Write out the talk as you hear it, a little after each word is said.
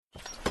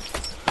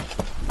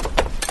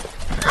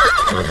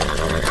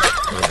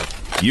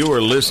You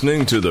are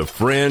listening to the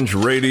Fringe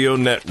Radio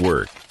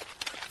Network.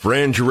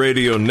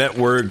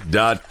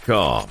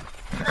 FringeRadioNetwork.com.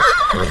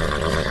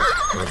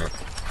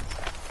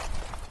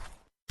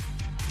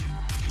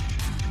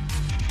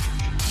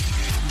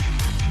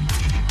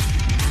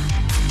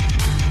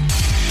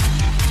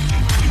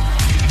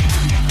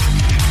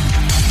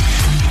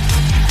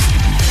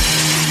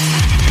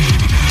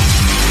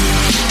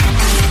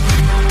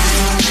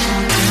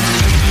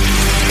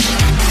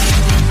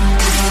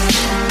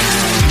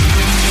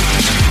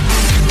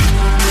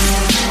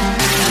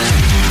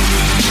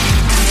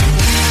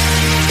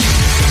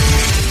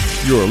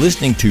 You're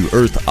listening to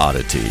Earth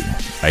Oddity,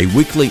 a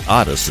weekly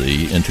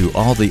odyssey into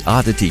all the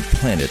oddity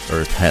planet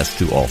Earth has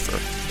to offer.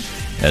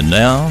 And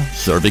now,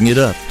 serving it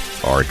up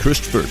are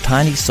Christopher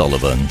Tiny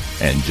Sullivan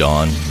and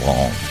John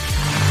Long.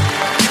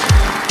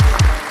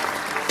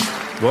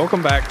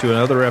 Welcome back to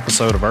another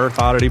episode of Earth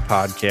Oddity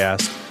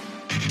Podcast.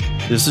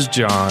 This is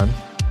John,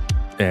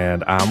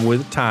 and I'm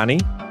with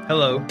Tiny.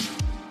 Hello.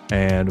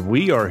 And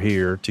we are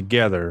here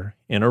together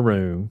in a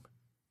room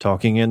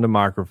talking into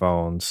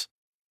microphones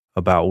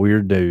about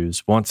weird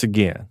news once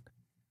again.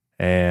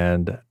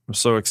 And I'm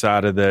so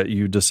excited that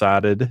you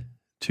decided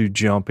to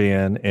jump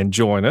in and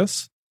join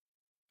us.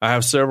 I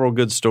have several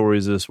good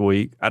stories this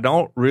week. I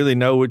don't really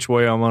know which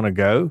way I'm going to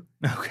go.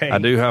 Okay. I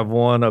do have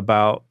one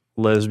about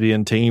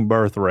lesbian teen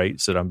birth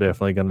rates that I'm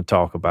definitely going to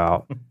talk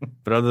about.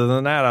 But other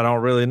than that, I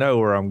don't really know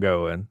where I'm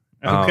going.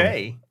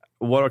 Okay.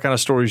 What kind of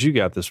stories you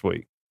got this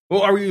week?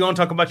 Well, are you going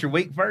to talk about your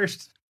week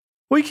first?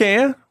 We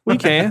can.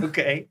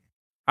 Okay.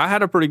 I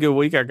had a pretty good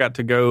week. I got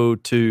to go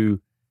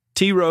to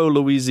T-Row,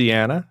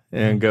 Louisiana,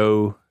 and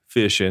go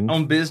fishing.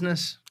 On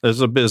business? It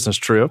was a business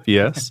trip,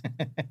 yes.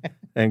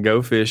 And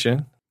go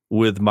fishing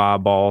with my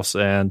boss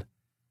and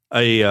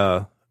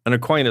an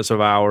acquaintance of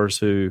ours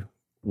who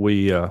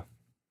we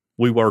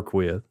work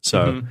with.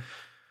 So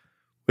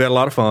we had a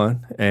lot of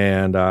fun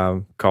and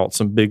caught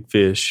some big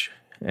fish.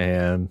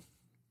 And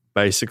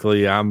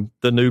basically, I'm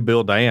the new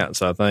Bill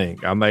Dance, I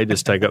think. I may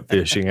just take up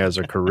fishing as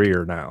a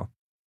career now.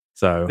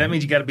 So that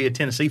means you got to be a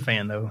Tennessee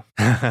fan, though.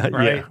 Right?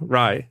 Yeah,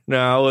 right. No,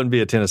 I wouldn't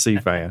be a Tennessee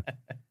fan.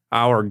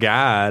 Our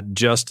guide,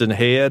 Justin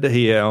Head,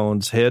 he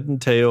owns Head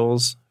and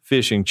Tails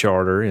Fishing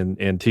Charter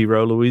in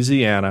T-Row,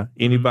 Louisiana.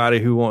 Anybody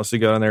who wants to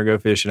go in there and go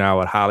fishing, I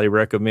would highly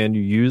recommend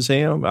you use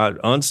him.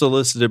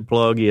 Unsolicited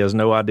plug. He has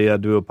no idea I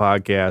do a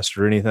podcast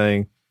or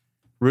anything.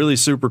 Really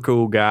super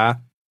cool guy.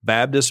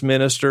 Baptist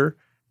minister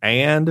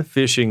and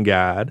fishing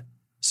guide.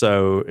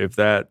 So if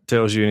that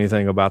tells you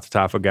anything about the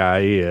type of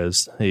guy he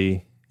is,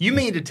 You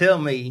mean to tell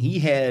me he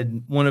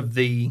had one of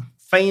the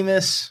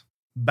famous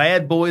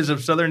bad boys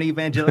of Southern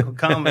evangelical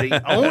comedy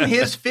on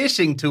his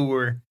fishing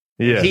tour?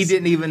 Yes. He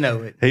didn't even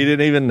know it. He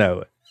didn't even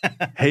know it.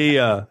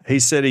 He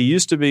said he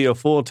used to be a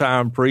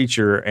full-time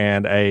preacher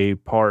and a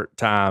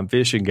part-time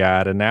fishing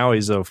guide, and now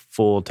he's a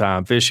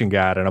full-time fishing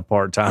guide and a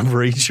part-time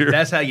preacher.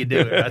 That's how you do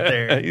it right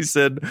there. He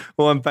said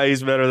one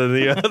pays better than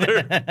the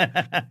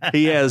other.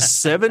 He has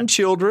 7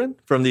 children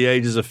from the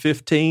ages of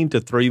 15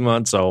 to 3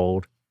 months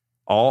old.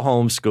 All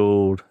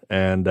homeschooled,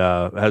 and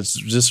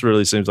just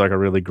really seems like a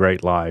really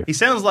great life. He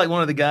sounds like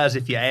one of the guys,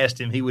 if you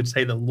asked him, he would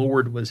say the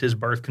Lord was his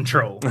birth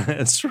control.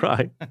 That's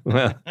right.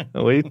 Well,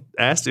 we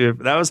asked him.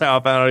 That was how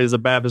I found out he was a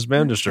Baptist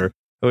minister.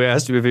 We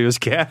asked him if he was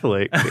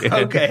Catholic. Okay,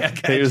 I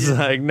got He was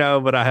like,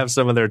 no, but I have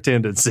some of their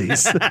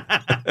tendencies.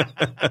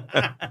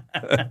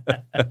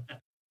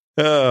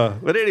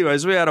 But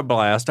anyways, we had a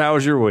blast. How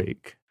was your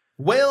week?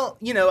 Well,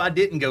 I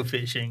didn't go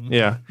fishing.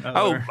 Yeah.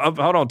 Hold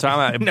on, time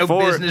out. No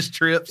business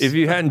trips. If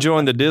you hadn't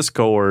joined the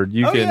Discord,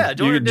 you can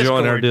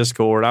join our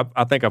Discord.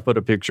 I think I put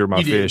a picture of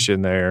my fish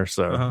in there.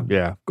 So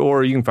yeah.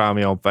 Or you can find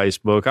me on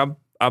Facebook.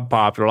 I'm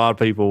popular. A lot of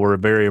people were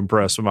very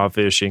impressed with my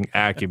fishing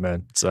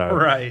acumen. So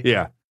right.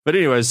 Yeah. But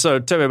anyways, so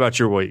tell me about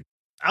your week.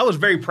 I was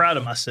very proud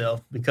of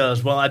myself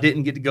because while I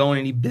didn't get to go on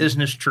any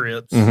business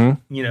trips,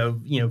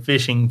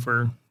 fishing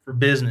for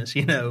business,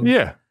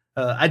 Yeah.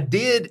 I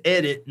did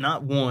edit,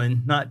 not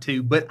one, not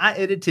two, but I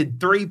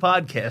edited 3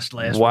 podcasts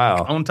last week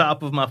on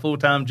top of my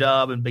full-time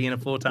job and being a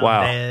full-time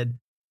dad.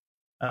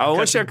 I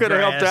wish I could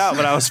have helped out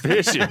when I was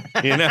fishing,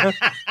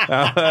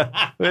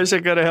 I wish I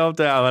could have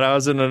helped out when I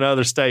was in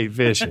another state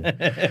fishing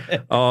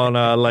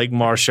on Lake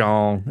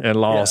Marchand and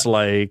Lost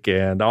Lake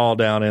and all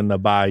down in the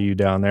bayou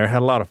down there.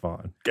 Had a lot of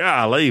fun.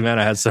 Golly, man,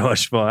 I had so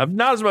much fun.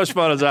 Not as much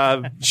fun as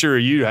I'm sure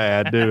you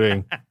had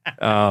doing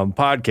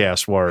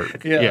podcast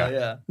work.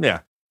 Yeah.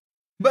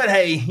 But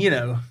hey,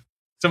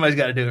 somebody's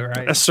got to do it,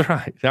 right? That's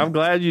right. I'm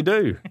glad you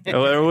do.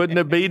 There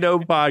wouldn't be no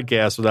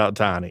podcast without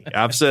Tiny.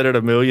 I've said it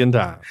a million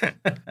times.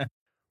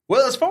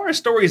 Well, as far as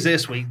stories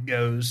this week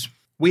goes,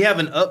 we have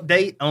an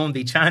update on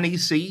the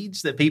Chinese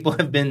seeds that people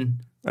have been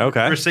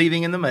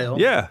receiving in the mail.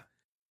 Yeah.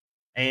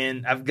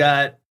 And I've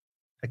got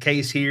a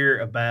case here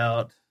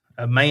about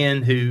a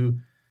man who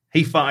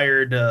he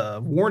fired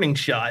warning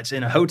shots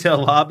in a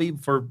hotel lobby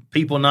for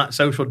people not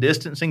social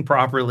distancing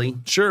properly.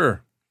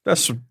 Sure. That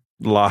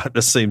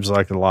seems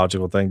like a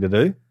logical thing to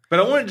do. But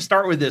I wanted to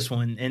start with this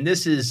one, and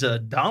this is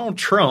Donald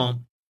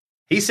Trump.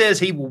 He says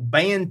he will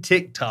ban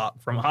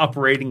TikTok from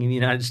operating in the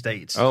United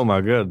States. Oh,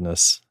 my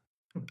goodness.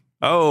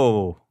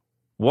 Oh,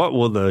 what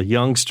will the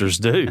youngsters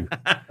do?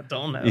 I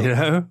don't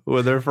know.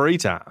 With their free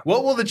time?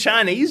 What will the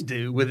Chinese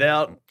do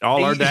without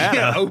all our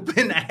data?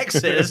 Open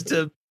access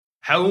to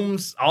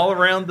homes all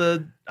over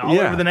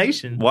the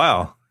nation.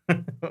 Wow.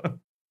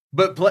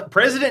 But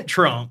President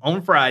Trump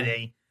on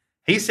Friday,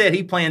 he said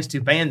he plans to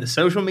ban the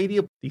social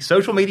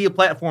media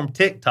platform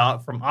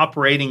TikTok from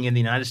operating in the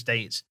United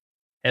States.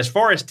 As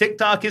far as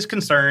TikTok is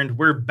concerned,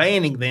 we're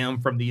banning them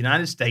from the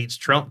United States,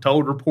 Trump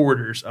told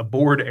reporters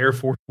aboard Air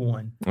Force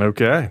One.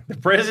 Okay. The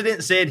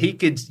president said he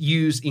could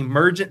use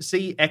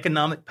emergency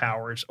economic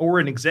powers or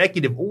an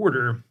executive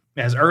order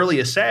as early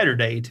as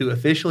Saturday to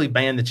officially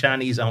ban the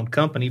Chinese-owned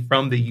company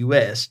from the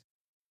U.S.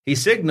 He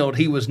signaled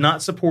he was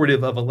not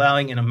supportive of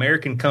allowing an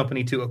American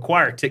company to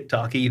acquire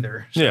TikTok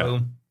either. So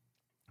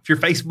if you're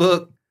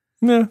Facebook,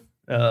 you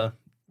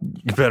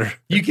better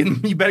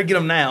get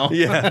them now.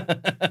 Yeah,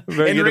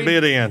 better get a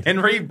bid in and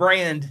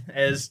rebrand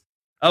as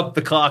Up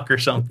the Clock or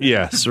something.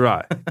 Yes,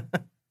 right.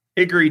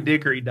 Hickory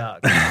dickory dock.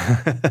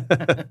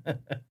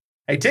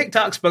 A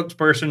TikTok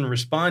spokesperson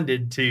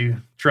responded to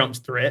Trump's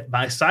threat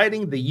by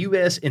citing the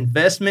U.S.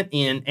 investment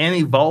in and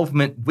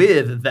involvement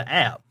with the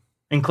app,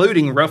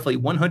 including roughly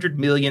 100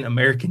 million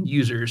American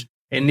users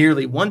and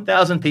nearly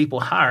 1,000 people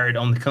hired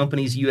on the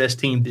company's U.S.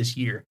 team this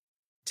year.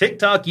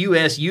 TikTok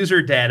U.S.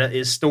 user data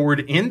is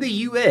stored in the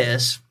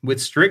U.S. with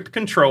strict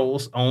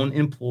controls on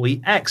employee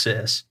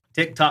access.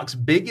 TikTok's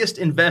biggest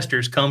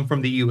investors come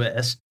from the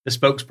U.S., the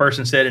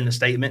spokesperson said in a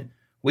statement.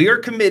 We are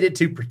committed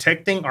to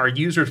protecting our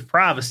users'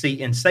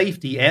 privacy and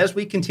safety as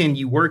we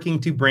continue working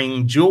to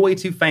bring joy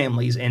to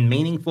families and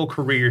meaningful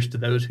careers to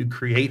those who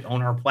create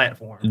on our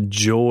platform.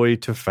 Joy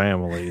to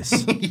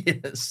families.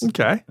 Yes.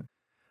 Okay.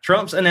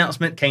 Trump's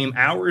announcement came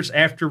hours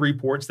after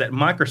reports that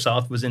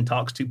Microsoft was in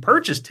talks to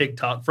purchase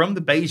TikTok from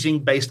the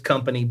Beijing-based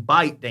company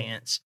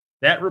ByteDance.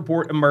 That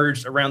report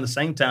emerged around the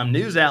same time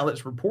news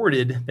outlets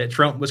reported that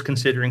Trump was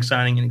considering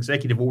signing an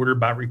executive order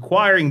by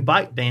requiring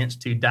ByteDance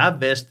to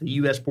divest the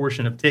U.S.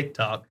 portion of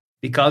TikTok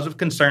because of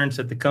concerns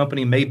that the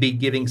company may be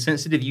giving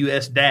sensitive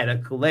U.S. data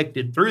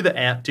collected through the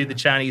app to the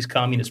Chinese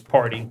Communist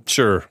Party.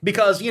 Sure.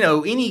 Because,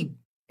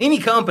 any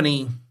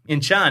company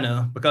in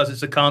China, because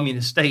it's a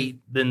communist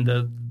state, then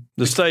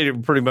the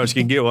state pretty much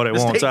can get what it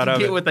wants out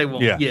of it. Get what they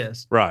want,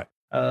 yes. Right.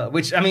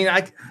 Which,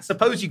 I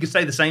suppose you could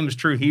say the same is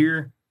true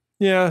here.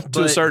 Yeah,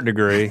 to a certain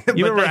degree.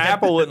 You remember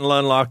Apple wouldn't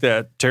unlock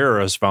that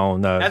terrorist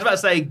phone, though. I was about to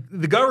say,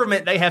 the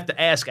government, they have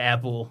to ask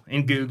Apple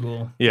and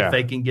Google if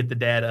they can get the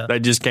data. They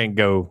just can't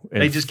go.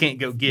 They just can't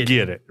go get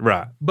it.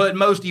 Right. But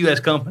most U.S.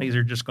 companies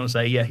are just going to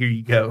say, yeah, here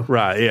you go.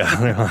 Right, yeah.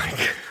 They're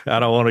like, I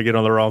don't want to get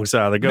on the wrong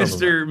side of the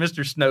government.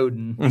 Mr.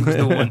 Snowden was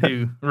the one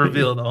who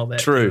revealed all that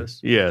to us.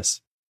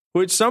 Yes.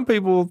 Which some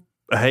people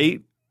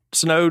hate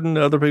Snowden.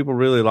 Other people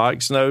really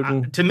like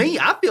Snowden. To me,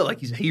 I feel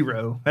like he's a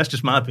hero. That's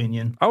just my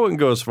opinion. I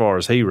wouldn't go as far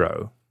as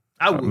hero.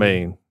 I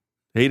mean,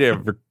 he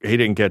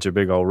didn't catch a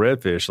big old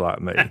redfish like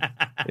me.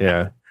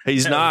 Yeah.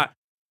 He's not,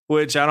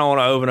 which I don't want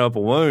to open up a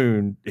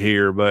wound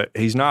here, but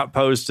he's not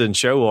posting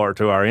show art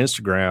to our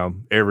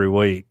Instagram every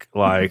week.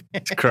 Like,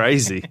 it's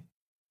crazy.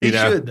 He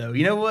should, though.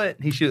 You know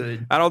what? He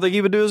should. I don't think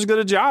he would do as good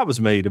a job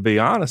as me, to be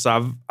honest.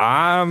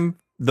 I'm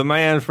the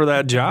man for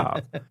that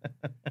job.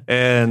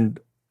 And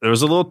there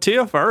was a little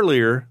tiff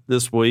earlier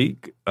this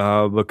week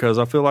because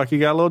I feel like he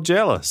got a little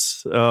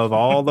jealous of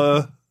all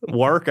the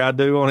work I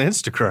do on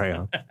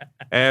Instagram.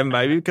 And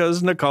maybe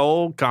because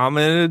Nicole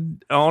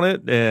commented on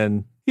it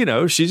and,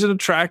 she's an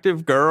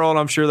attractive girl and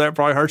I'm sure that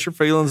probably hurts your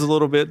feelings a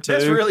little bit too.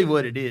 That's really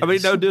what it is. I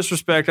mean, no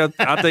disrespect.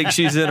 I think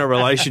she's in a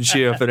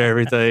relationship and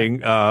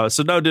everything.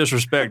 So no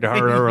disrespect to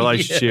her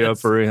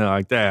relationship or anything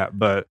like that.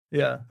 But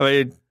yeah, I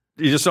mean,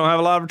 you just don't have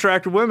a lot of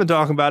attractive women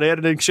talking about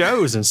editing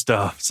shows and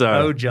stuff. So,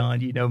 oh,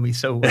 John, you know me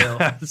so well.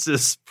 It's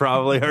just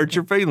probably hurt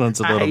your feelings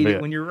a little bit. I hate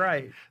it when you're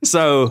right.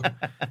 So,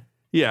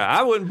 yeah,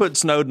 I wouldn't put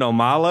Snowden on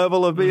my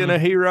level of being a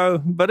hero,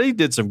 but he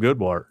did some good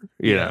work.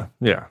 Yeah.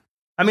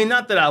 I mean,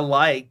 not that I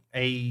like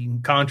a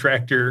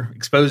contractor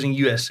exposing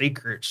U.S.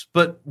 secrets,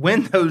 but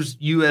when those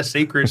U.S.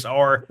 secrets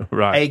are,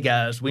 right. Hey,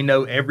 guys, we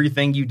know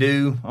everything you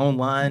do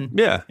online.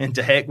 Yeah. And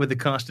to heck with the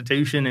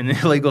Constitution and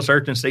illegal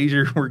search and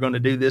seizure, we're going to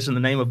do this in the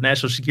name of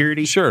national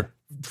security. Sure.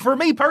 For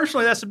me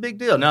personally, that's a big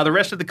deal. Now, the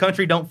rest of the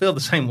country don't feel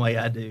the same way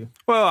I do.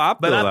 Well, I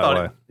feel that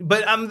way.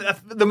 But I'm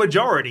the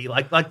majority.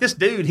 Like this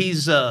dude,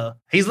 he's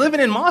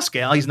living in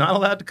Moscow. He's not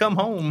allowed to come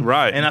home.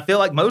 Right. And I feel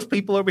like most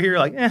people over here are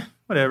like,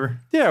 whatever.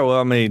 Yeah, well,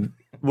 I mean,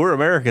 we're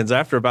Americans.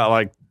 After about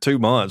like 2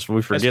 months,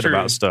 we forget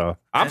about stuff.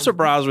 I'm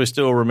surprised we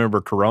still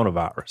remember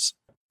coronavirus.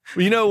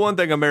 Well, one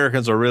thing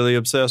Americans are really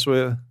obsessed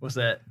with? What's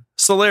that?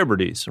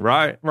 Celebrities,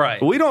 right?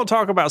 Right. We don't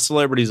talk about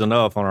celebrities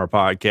enough on our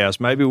podcast.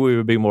 Maybe we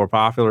would be more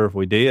popular if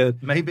we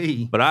did.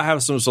 Maybe. But I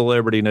have some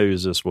celebrity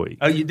news this week.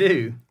 Oh, you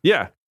do?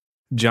 Yeah.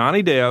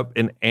 Johnny Depp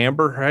and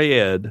Amber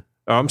Heard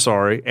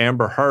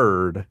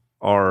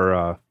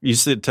are, you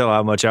should tell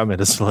how much I'm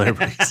into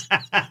celebrities.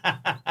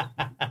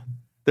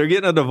 They're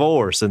getting a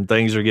divorce and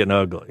things are getting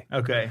ugly.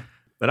 Okay.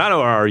 But I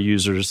know our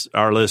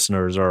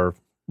listeners are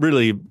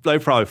really, they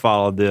probably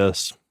followed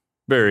this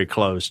very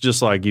close,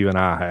 just like you and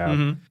I have.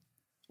 Mm-hmm.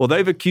 Well,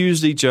 they've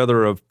accused each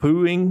other of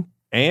pooing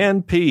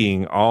and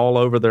peeing all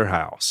over their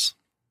house.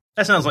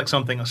 That sounds like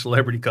something a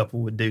celebrity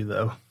couple would do,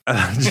 though.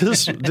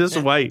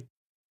 Just wait.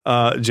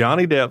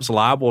 Johnny Depp's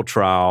libel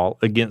trial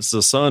against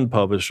the Sun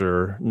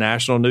publisher,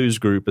 National News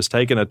Group, has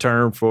taken a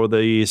turn for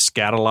the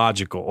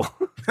scatological.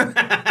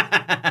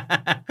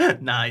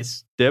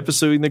 Nice. Depp is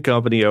suing the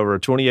company over a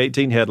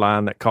 2018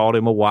 headline that called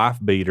him a wife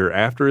beater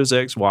after his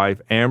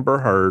ex-wife, Amber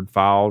Heard,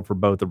 filed for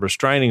both a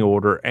restraining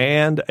order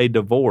and a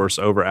divorce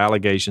over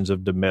allegations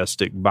of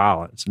domestic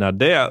violence. Now,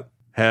 Depp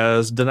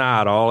has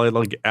denied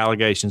all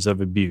allegations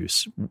of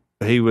abuse.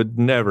 He would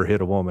never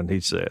hit a woman, he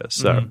says.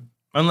 So,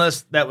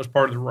 unless that was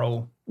part of the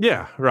role.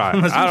 Yeah, right.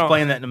 Unless he was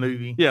playing that in the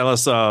movie. Yeah,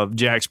 unless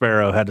Jack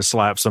Sparrow had to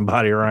slap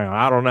somebody around.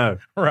 I don't know.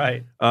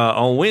 Right.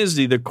 On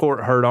Wednesday, the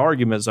court heard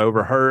arguments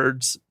over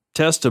Heard's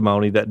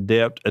testimony that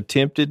Depp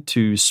attempted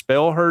to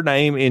spell her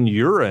name in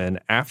urine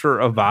after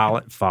a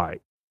violent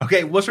fight.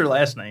 Okay, what's her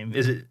last name?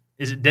 Is it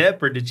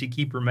Depp, or did she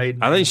keep her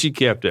maiden name? I think she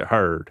kept it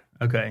Heard.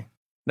 Okay.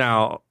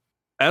 Now,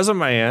 as a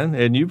man,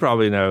 and you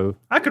probably know,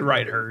 I could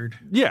write Heard.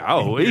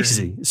 Yeah,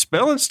 easy.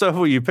 Spelling stuff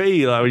when you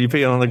pee, like when you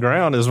pee on the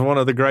ground, is one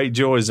of the great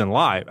joys in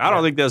life. I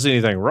don't think there's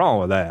anything wrong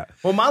with that.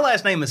 Well, my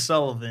last name is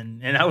Sullivan,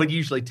 and I would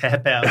usually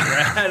tap out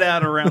right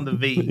out around the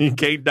V. You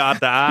can't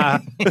dot the I.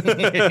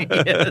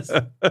 Yes.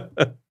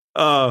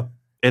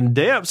 And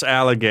Depp's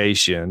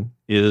allegation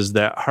is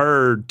that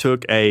Heard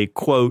took a,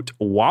 quote,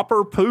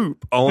 whopper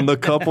poop on the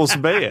couple's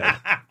bed.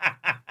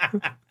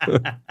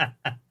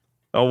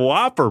 A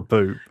whopper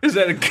poop. Is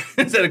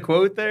that a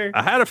quote there?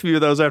 I had a few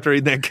of those after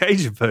eating that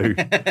Cajun food.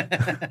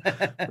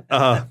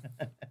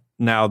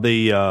 Now,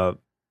 the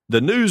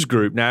news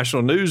group,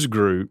 National News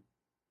Group,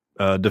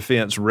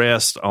 defense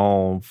rests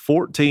on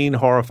 14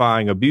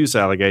 horrifying abuse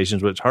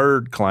allegations, which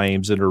Heard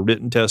claims in her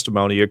written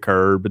testimony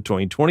occurred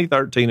between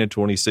 2013 and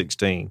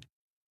 2016.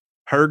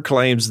 Heard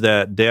claims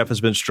that Depp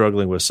has been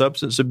struggling with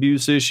substance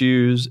abuse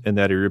issues and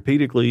that he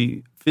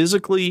repeatedly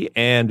physically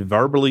and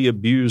verbally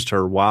abused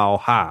her while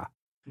high.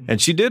 And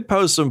she did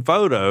post some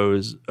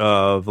photos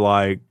of,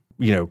 like,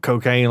 you know,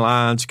 cocaine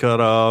lines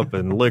cut up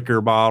and liquor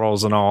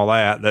bottles and all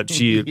that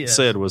she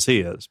said was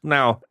his.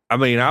 Now, I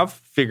mean, I've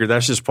figured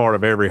that's just part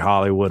of every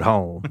Hollywood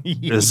home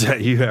is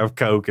that you have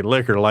coke and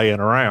liquor laying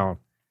around.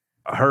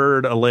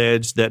 Heard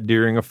alleged that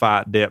during a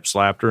fight, Depp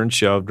slapped her and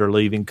shoved her,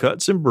 leaving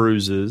cuts and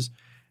bruises.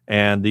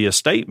 And the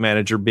estate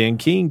manager, Ben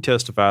King,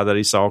 testified that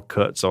he saw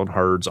cuts on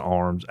Heard's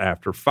arms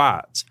after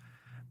fights.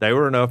 They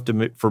were enough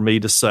for me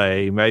to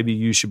say, maybe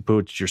you should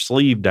put your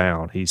sleeve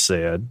down, he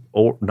said,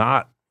 or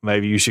not.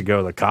 Maybe you should go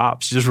to the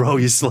cops. Just roll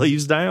your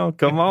sleeves down.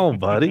 Come on,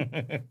 buddy.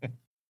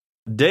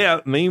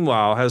 Depp,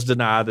 meanwhile, has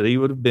denied that he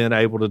would have been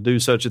able to do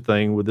such a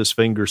thing with his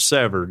finger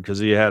severed because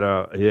he had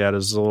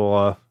his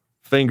little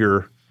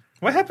finger.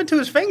 What happened to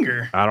his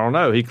finger? I don't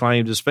know. He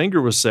claimed his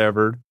finger was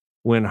severed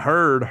when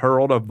Heard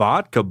hurled a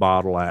vodka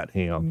bottle at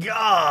him.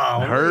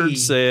 Golly. Heard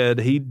said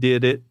he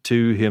did it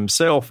to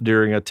himself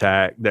during an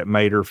attack that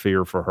made her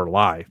fear for her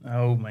life.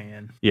 Oh,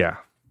 man. Yeah.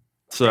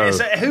 So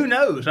who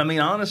knows? I mean,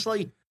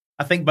 honestly,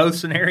 I think both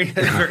scenarios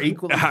are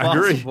equally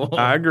possible.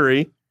 I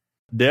agree.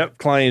 Depp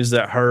claims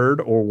that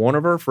Heard or one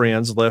of her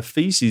friends left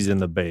feces in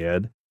the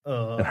bed.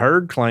 And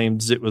Heard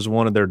claims it was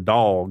one of their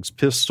dogs,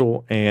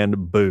 Pistol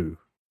and Boo.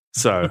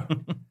 So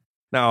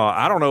now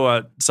I don't know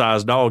what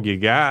size dog you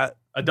got.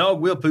 A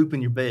dog will poop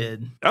in your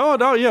bed. Oh, a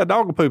dog, yeah, a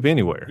dog will poop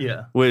anywhere.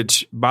 Yeah.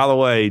 Which, by the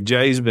way,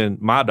 Jay's been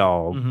my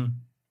dog. Mm-hmm.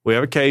 We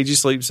have a cage he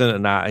sleeps in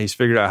at night. He's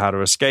figured out how to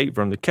escape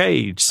from the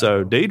cage.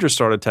 So Deidre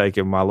started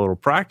taking my little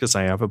practice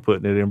amp and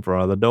putting it in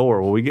front of the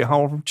door. Well, we get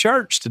home from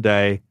church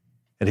today,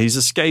 and he's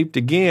escaped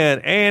again,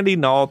 and he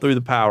gnawed through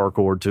the power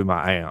cord to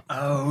my amp.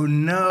 Oh,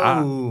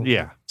 no.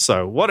 Yeah.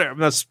 So whatever,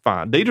 that's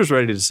fine. Deidre's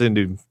ready to send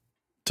him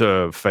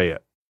to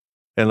Fayette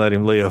and let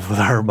him live with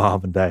her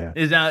mom and dad.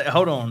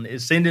 Hold on.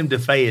 Send him to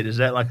Fayette. Is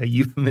that like a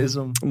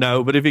euphemism?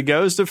 No, but if he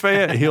goes to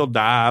Fayette, he'll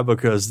die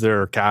because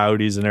there are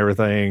coyotes and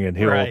everything, and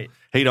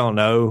he don't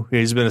know.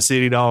 He's been a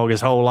city dog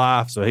his whole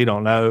life, so he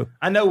don't know.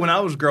 I know when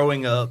I was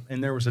growing up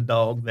and there was a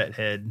dog that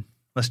had,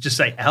 let's just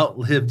say,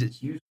 outlived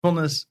its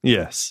usefulness.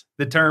 Yes.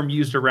 The term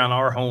used around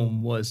our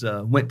home was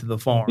went to the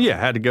farm. Yeah,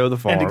 had to go to the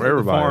farm. Had to go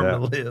to the farm to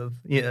live.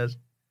 Yes.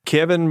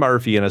 Kevin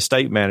Murphy, an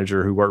estate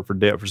manager who worked for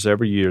Depp for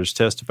several years,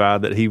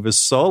 testified that he was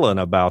sullen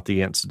about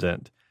the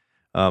incident.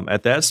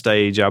 At that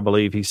stage, I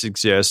believe he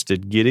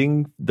suggested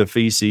getting the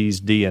feces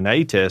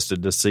DNA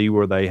tested to see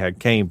where they had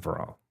came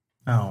from.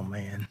 Oh,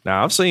 man.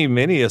 Now, I've seen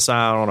many a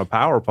sign on a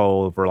power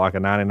pole for like a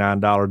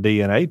 $99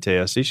 DNA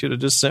test. He should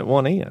have just sent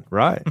one in,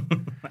 right?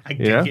 I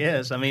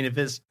guess. I mean, if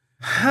it's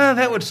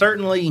that would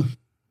certainly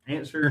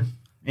answer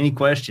any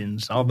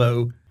questions,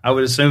 although I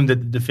would assume that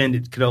the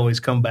defendant could always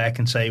come back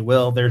and say,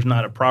 well, there's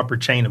not a proper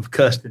chain of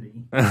custody.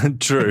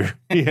 True.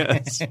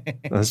 Yes,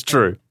 that's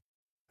true.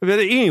 But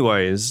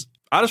anyways,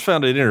 I just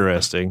found it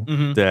interesting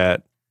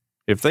that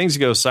if things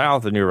go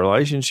south in your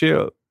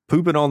relationship,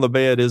 pooping on the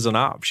bed is an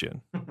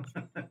option.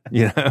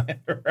 You know?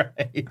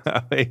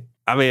 Right.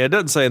 I mean, it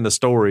doesn't say in the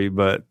story,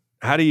 but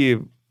how do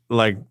you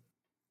like,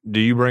 do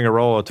you bring a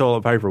roll of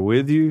toilet paper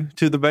with you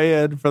to the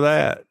bed for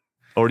that?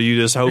 Or do you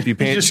just hope you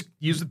pinch? Just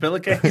use the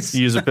pillowcase?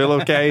 Use a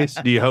pillowcase?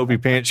 Do you hope you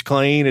pinch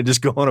clean and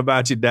just go on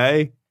about your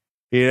day?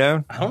 You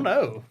know? I don't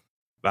know.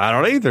 I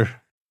don't either.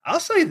 I'll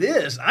say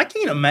this. I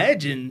can't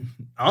imagine,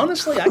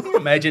 honestly,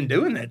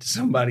 doing that to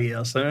somebody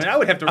else. I mean, I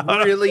would have to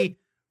really,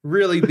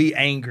 really be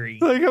angry.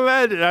 Like,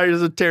 imagine, I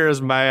was a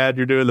Tara's mad.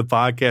 You're doing the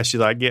podcast. You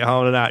like get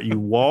home tonight. You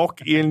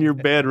walk in your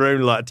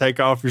bedroom, like take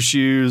off your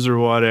shoes or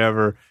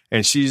whatever,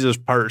 and she's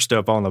just perched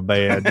up on the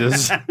bed,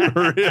 just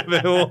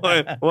ripping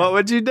one. What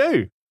would you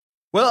do?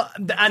 Well,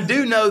 I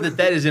do know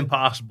that is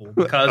impossible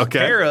because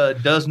Tara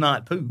does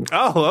not poop.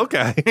 Oh,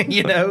 okay.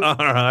 You know? All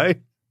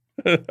right.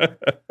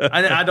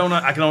 I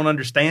don't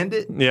understand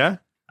it. Yeah.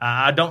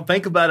 I don't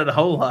think about it a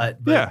whole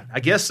lot, but Yeah. I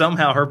guess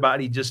somehow her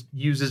body just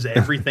uses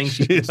everything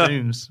she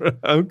consumes.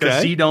 Okay.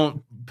 Because she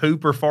don't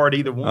poop or fart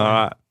either one. All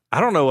right. I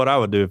don't know what I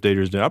would do if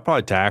Deidre's doing. I'd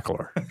probably tackle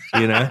her,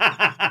 you know?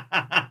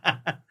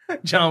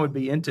 John would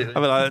be into it.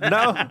 I'd be like,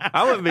 no,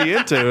 I wouldn't be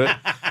into it.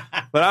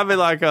 But I'd be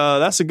like,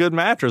 that's a good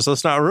mattress.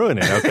 Let's not ruin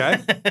it,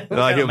 okay?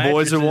 Like it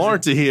voids a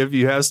warranty if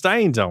you have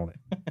stains on it.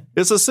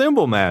 It's a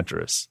Symbol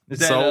mattress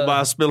sold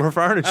by Spiller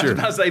Furniture.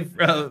 I was about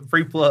to say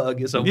free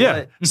plug. It's a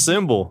yeah, what?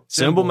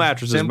 Symbol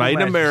mattresses made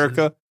in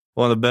America.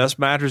 One of the best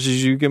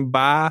mattresses you can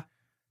buy.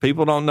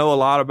 People don't know a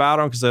lot about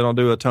them because they don't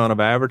do a ton of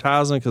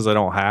advertising because they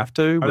don't have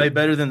to. Are they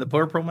better than the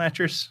Purple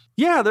mattress?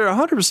 Yeah, they're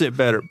 100%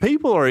 better.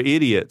 People are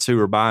idiots who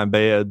are buying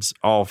beds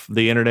off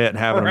the internet and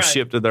having them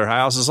shipped to their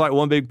house. It's like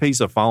one big piece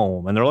of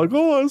foam. And they're like,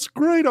 oh, it's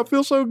great. I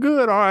feel so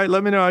good. All right,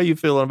 let me know how you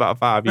feel in about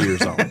 5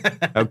 years on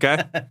it. Okay?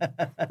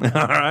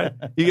 All right?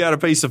 You got a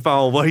piece of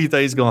foam. What do you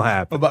think is going to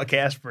happen? What about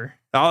Casper?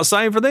 Oh,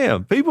 same for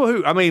them. People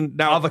who, I mean,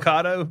 now,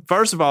 Avocado?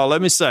 First of all,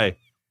 let me say,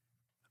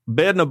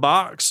 bed in a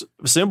box.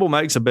 Symbol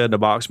makes a bed in a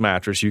box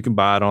mattress. You can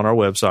buy it on our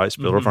website,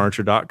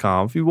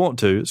 spillerfurniture.com, if you want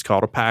to. It's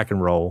called a pack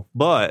and roll.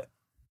 But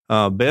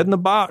bed in the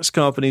box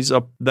companies,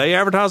 they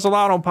advertise a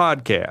lot on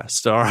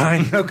podcasts. All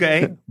right.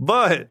 Okay.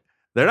 But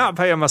they're not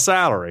paying my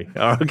salary.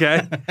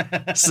 Okay.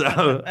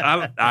 So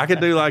I could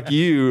do like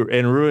you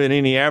and ruin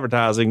any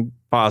advertising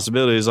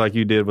possibilities like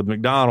you did with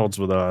McDonald's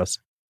with us.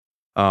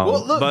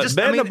 Well, look, but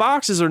bed in the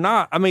boxes are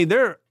not, I mean,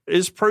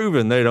 it's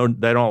proven they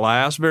don't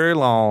last very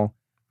long.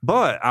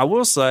 But I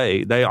will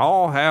say they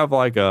all have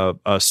like a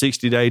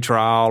 60-day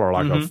trial or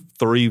like a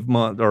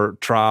 3-month or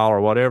trial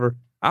or whatever.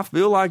 I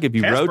feel like if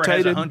you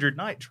rotated, has a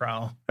 100-night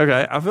trial.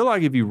 Okay, I feel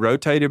like if you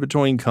rotated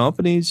between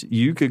companies,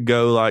 you could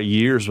go like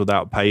years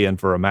without paying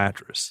for a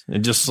mattress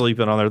and just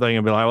sleeping on their thing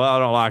and be like, "Well, I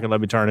don't like it.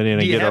 Let me turn it in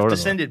and get it." Do you have to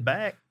send it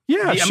back?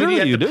 Yeah, sure you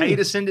have to do. Pay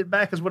to send it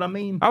back is what I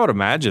mean. I would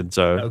imagine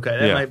so. Okay,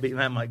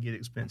 that might get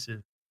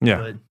expensive. Yeah.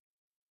 But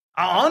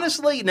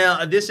honestly,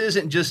 now this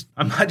isn't just.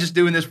 I'm not just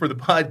doing this for the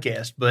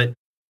podcast, but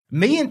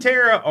me and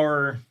Tara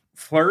are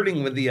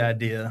flirting with the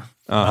idea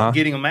of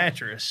getting a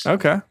mattress.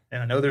 Okay.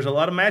 And I know there's a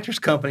lot of mattress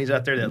companies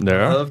out there that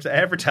love to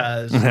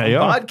advertise on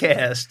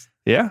podcasts.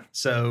 Yeah.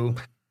 So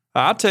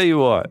I'll tell you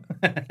what.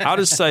 I'll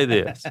just say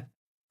this.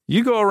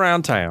 You go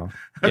around town,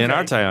 in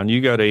our town, you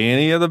go to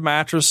any of the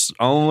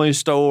mattress-only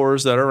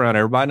stores that are around.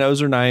 Everybody knows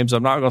their names.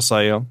 I'm not going to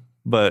say them,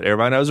 but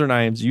everybody knows their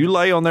names. You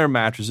lay on their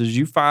mattresses.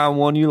 You find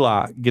one you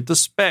like. Get the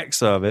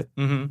specs of it.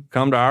 Mm-hmm.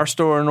 Come to our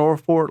store in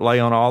Northport. Lay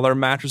on all their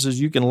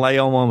mattresses. You can lay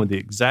on one with the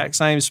exact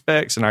same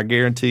specs, and I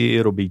guarantee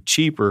it'll be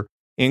cheaper,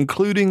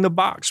 including the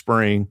box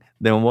spring,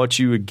 than what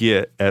you would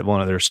get at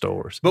one of their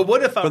stores. But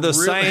what if I for the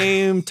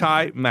same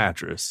type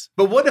mattress?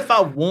 But what if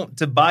I want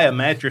to buy a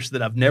mattress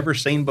that I've never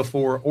seen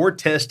before, or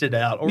tested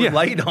out, or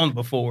laid on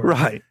before,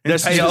 right?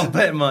 And pay all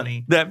that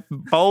money that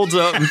folds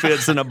up and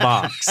fits in a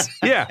box.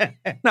 Yeah,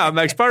 no, it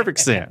makes perfect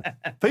sense.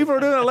 People are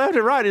doing it left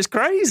and right. It's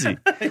crazy.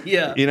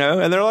 Yeah, you know,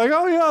 and they're like,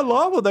 "Oh yeah, I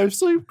love it. They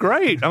sleep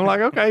great." I'm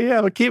like, "Okay,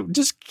 yeah, but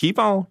keep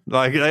on."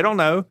 Like they don't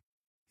know.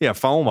 Yeah,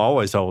 foam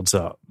always holds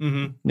up.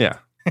 Mm-hmm. Yeah.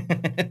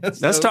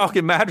 That's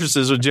talking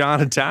mattresses with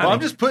John and Tiny. Well,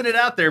 I'm just putting it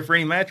out there for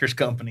any mattress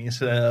companies.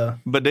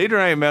 But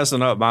Deidre ain't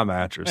messing up my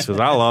mattress because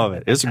I love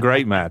it. It's a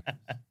great mattress.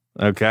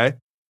 Okay.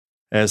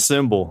 And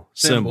Symbol.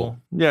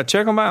 Yeah,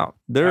 check them out.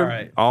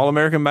 They're all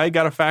American made,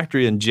 got a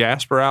factory in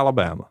Jasper,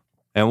 Alabama.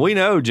 And we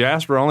know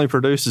Jasper only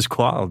produces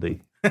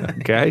quality.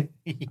 Okay.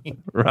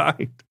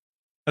 Right.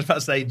 I was about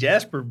to say,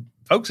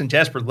 folks in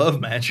Jasper love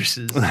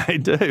mattresses. They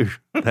do.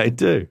 They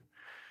do.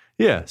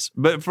 Yes,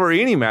 but for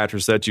any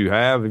mattress that you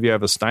have, if you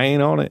have a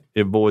stain on it,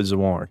 it voids the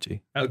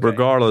warranty,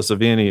 regardless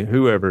of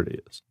whoever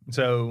it is.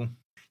 So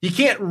you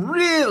can't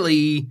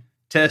really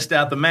test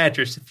out the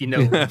mattress if you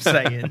know what I'm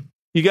saying.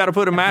 You got to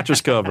put a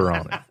mattress cover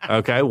on it,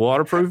 okay?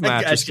 Waterproof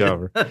mattress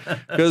cover,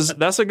 because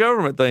that's a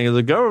government thing. As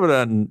a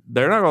government,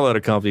 they're not going to let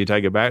a company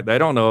take it back. They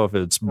don't know if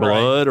it's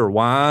blood or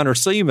wine or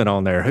semen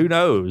on there. Who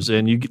knows?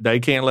 And they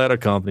can't let a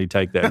company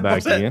take that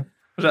back again.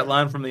 Was that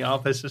line from The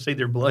Office? It's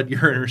either blood,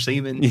 urine, or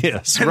semen.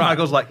 Yes, and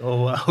Michael's like,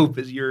 "Oh, I hope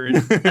it's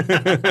urine."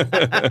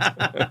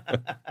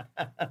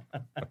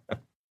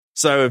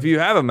 So if you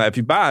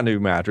buy a new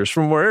mattress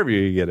from wherever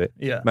you get it,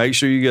 make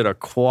sure you get a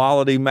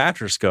quality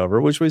mattress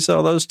cover, which we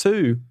sell those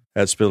too.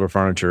 at Spiller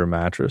Furniture and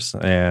Mattress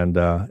and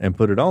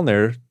put it on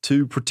there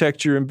to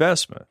protect your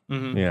investment.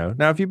 Mm-hmm. You know,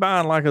 now if you're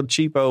buying like a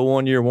cheapo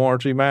 1-year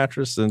warranty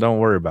mattress, then don't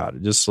worry about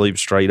it. Just sleep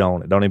straight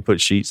on it. Don't even put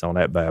sheets on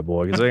that bad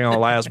boy because they ain't gonna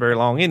last very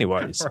long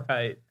anyways.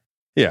 Right.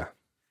 Yeah.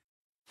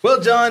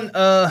 Well, John,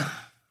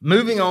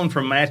 moving on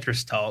from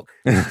mattress talk,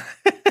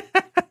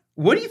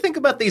 what do you think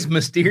about these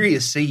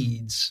mysterious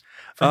seeds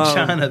from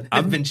China that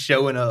have been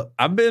showing up?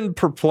 I've been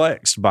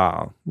perplexed by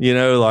them. You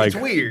know, like it's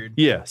weird.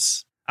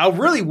 Yes. I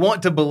really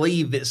want to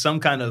believe that some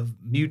kind of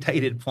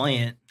mutated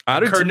plant,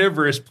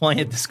 carnivorous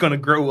plant that's going to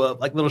grow up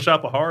like Little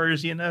Shop of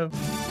Horrors, you know?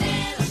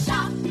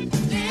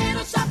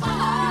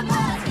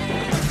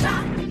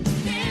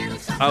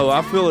 Oh,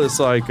 I feel it's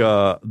like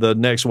the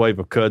next wave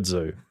of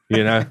kudzu,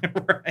 you know?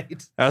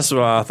 Right. That's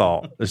what I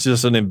thought. It's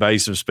just an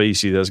invasive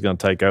species that's going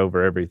to take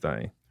over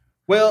everything.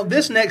 Well,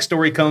 this next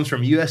story comes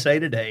from USA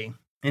Today,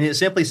 and it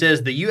simply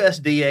says the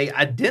USDA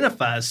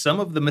identifies some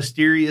of the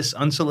mysterious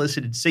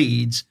unsolicited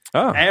seeds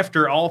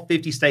after all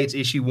 50 states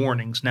issue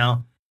warnings.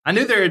 Now, I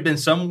knew there had been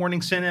some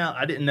warnings sent out.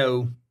 I didn't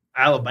know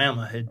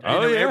Alabama had.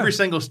 Every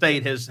single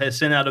state has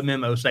sent out a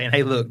memo saying,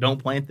 hey, look,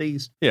 don't plant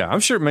these. Yeah, I'm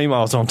sure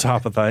Meemaw's on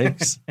top of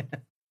things.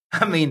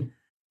 I mean,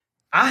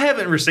 I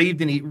haven't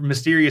received any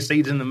mysterious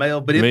seeds in the mail,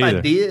 but if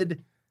I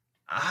did,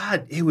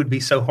 it would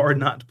be so hard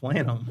not to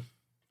plant them.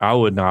 I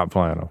would not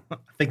plant them. I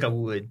think I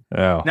would.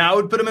 Yeah. Now, I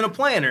would put them in a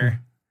planter.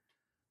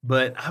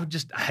 But I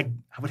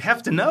would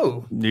have to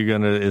know. You're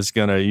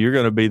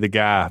gonna be the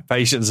guy,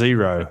 patient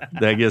zero,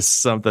 that gets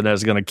something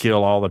that's gonna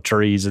kill all the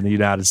trees in the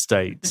United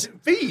States.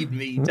 Feed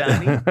me,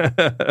 Tiny.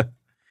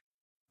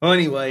 Well,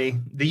 anyway,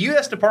 the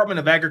U.S. Department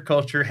of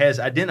Agriculture has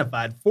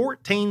identified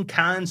 14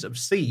 kinds of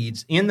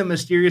seeds in the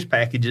mysterious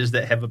packages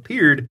that have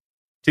appeared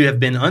to have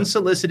been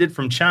unsolicited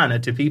from China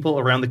to people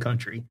around the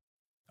country.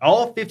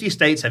 All 50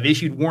 states have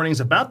issued warnings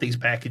about these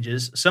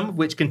packages, some of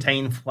which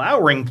contain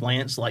flowering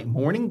plants like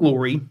morning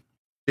glory,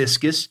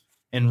 hibiscus,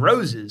 and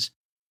roses.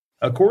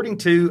 According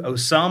to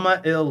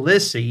Osama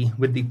El-Lissi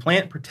with the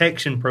Plant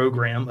Protection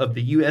Program of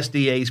the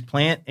USDA's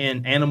Plant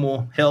and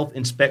Animal Health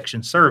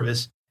Inspection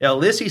Service,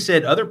 El-Lissi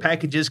said other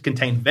packages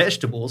contain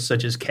vegetables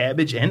such as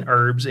cabbage and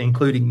herbs,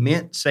 including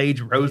mint,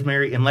 sage,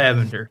 rosemary, and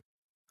lavender.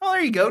 Oh,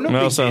 there you go. No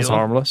big sounds deal.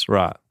 Harmless,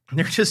 right?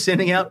 They're just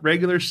sending out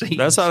regular seeds.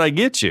 That's how they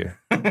get you,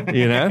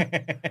 you know?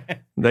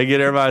 They get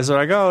everybody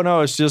like, oh,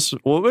 no, it's just,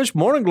 which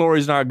morning glory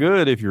is not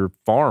good if you're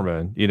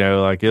farming, you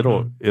know, like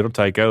it'll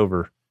take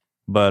over.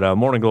 But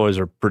morning glories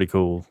are pretty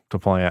cool to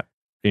plant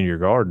in your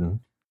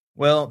garden.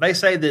 Well, they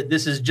say that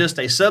this is just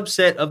a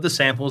subset of the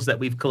samples that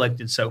we've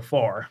collected so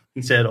far,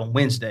 he said on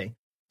Wednesday.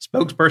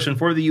 Spokesperson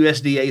for the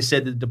USDA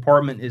said the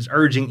department is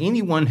urging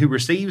anyone who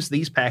receives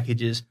these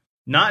packages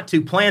not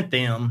to plant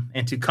them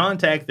and to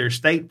contact their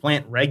state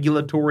plant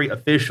regulatory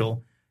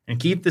official and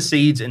keep the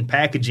seeds and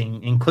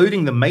packaging,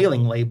 including the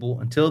mailing label,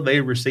 until they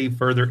receive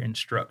further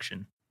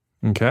instruction.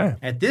 Okay.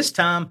 At this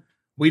time,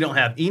 we don't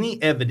have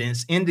any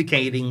evidence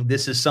indicating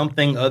this is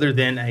something other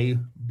than a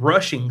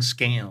brushing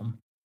scam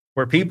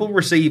where people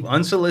receive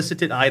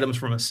unsolicited items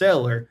from a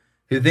seller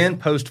who then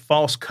post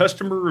false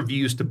customer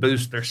reviews to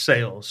boost their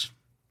sales.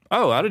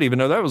 Oh, I didn't even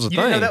know that was a thing.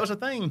 You didn't know that was a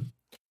thing?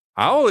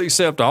 I'll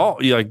accept all.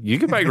 Like, you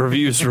can make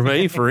reviews for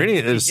me for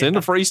any. Send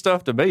the free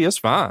stuff to me. It's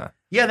fine.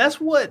 Yeah,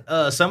 that's what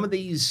some of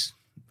these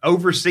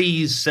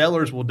overseas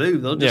sellers will do.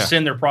 They'll just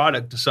send their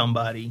product to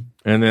somebody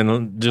and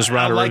then just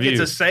write a review. Like it's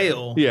a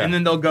sale, and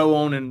then they'll go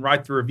on and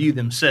write the review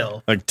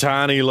themselves. Like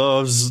Tiny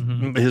loves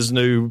his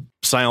new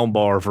sound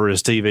bar for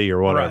his TV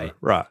or whatever.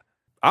 Right.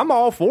 I'm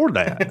all for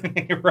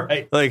that.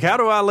 Right. Like, how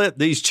do I let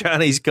these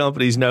Chinese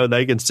companies know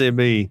they can send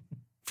me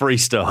free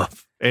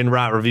stuff and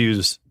write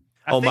reviews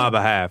on my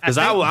behalf? Because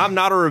I'm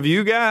not a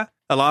review guy.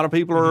 A lot of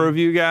people are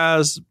review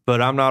guys,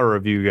 but I'm not a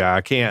review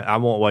guy. I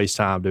won't waste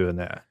time doing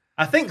that.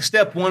 I think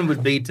step one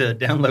would be to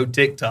download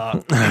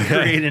TikTok and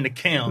create an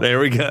account. There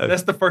we go.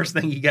 That's the first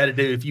thing you got to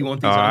do if you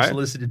want these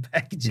unsolicited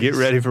packages. Get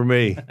ready for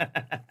me.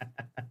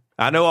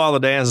 I know all the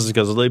dances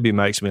because Libby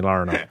makes me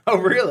learn them. Oh,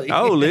 really?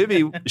 Oh,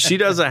 Libby, she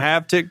doesn't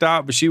have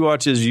TikTok, but she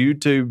watches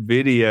YouTube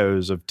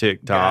videos of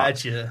TikTok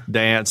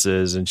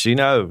dances, and she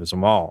knows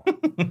them all.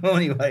 Well,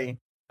 anyway,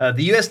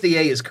 the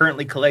USDA is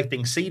currently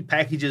collecting seed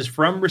packages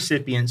from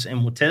recipients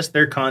and will test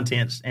their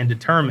contents and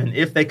determine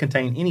if they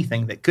contain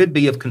anything that could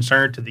be of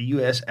concern to the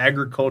U.S.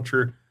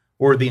 agriculture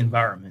or the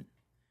environment.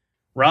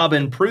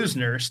 Robin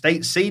Prusner,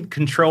 state seed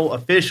control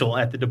official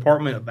at the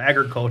Department of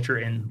Agriculture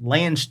and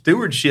Land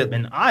Stewardship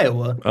in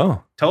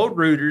Iowa, told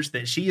Reuters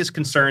that she is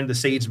concerned the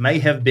seeds may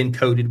have been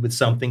coated with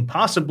something,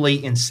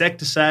 possibly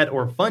insecticide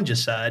or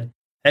fungicide,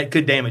 that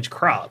could damage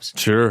crops.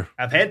 Sure.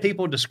 I've had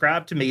people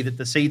describe to me that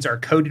the seeds are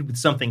coated with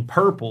something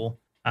purple.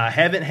 I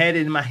haven't had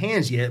it in my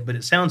hands yet, but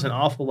it sounds an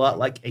awful lot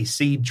like a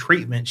seed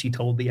treatment, she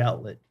told the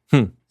outlet.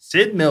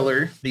 Sid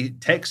Miller, the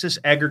Texas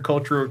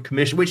Agricultural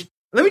Commission, which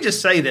Let me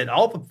just say that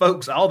all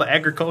the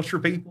agriculture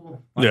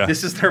people,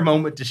 this is their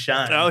moment to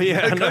shine. Oh,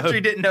 yeah. The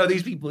country didn't know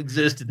these people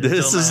existed.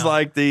 This is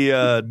like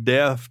the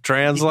deaf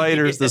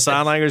translators, the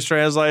sign language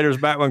translators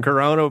back when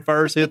Corona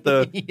first hit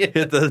the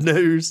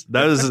news.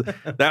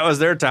 That was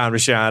their time to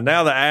shine.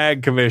 Now the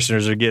ag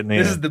commissioners are getting in.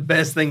 This is the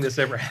best thing that's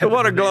ever happened.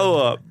 What a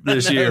glow up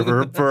this year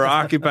for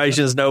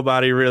occupations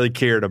nobody really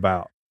cared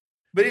about.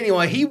 But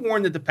anyway, he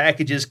warned that the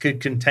packages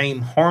could contain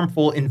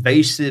harmful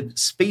invasive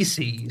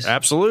species.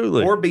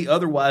 Absolutely. Or be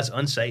otherwise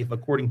unsafe,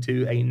 according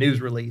to a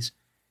news release.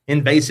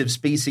 Invasive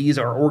species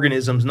are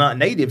organisms not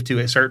native to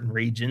a certain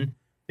region.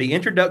 The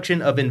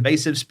introduction of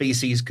invasive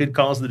species could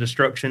cause the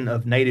destruction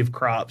of native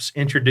crops,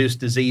 introduce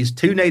disease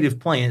to native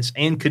plants,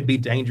 and could be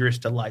dangerous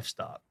to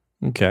livestock.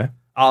 Okay.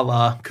 A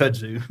la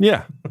kudzu.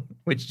 Yeah.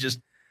 Which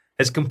just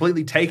has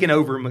completely taken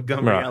over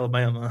Montgomery,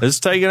 Alabama. It's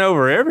taken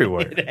over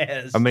everywhere. It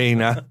has. I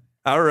mean,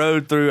 I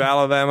rode through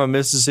Alabama,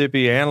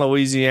 Mississippi, and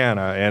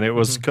Louisiana, and it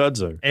was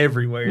kudzu.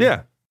 Everywhere.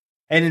 Yeah.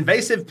 An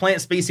invasive plant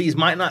species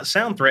might not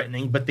sound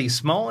threatening, but these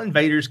small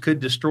invaders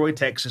could destroy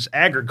Texas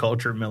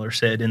agriculture, Miller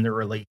said in the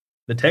release.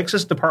 The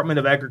Texas Department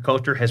of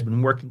Agriculture has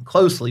been working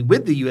closely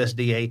with the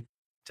USDA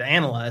to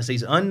analyze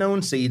these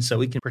unknown seeds so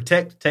we can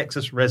protect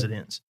Texas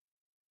residents.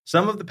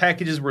 Some of the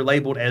packages were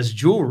labeled as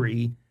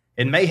jewelry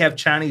and may have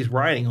Chinese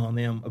writing on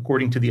them,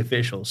 according to the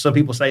officials. Some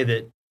people say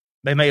that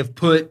they may have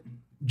put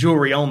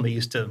jewelry on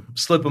these to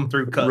slip them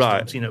through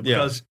customs,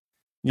 because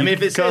I mean,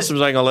 if it's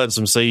customs ain't gonna let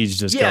some seeds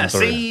just come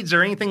through. Seeds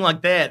or anything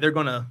like that, they're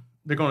gonna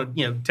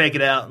take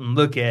it out and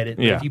look at it.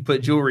 Yeah. If you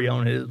put jewelry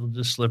on it, it'll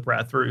just slip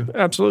right through.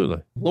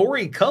 Absolutely.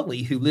 Lori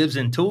Cully, who lives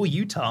in Toole,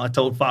 Utah,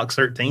 told Fox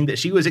 13 that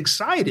she was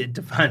excited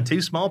to find 2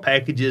 small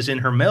packages in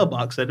her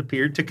mailbox that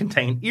appeared to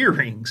contain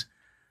earrings.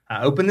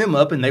 I opened them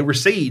up and they were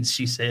seeds,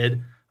 she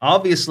said.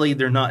 Obviously,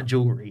 they're not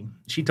jewelry.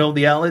 She told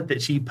the outlet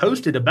that she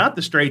posted about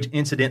the strange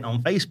incident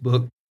on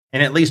Facebook,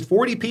 and at least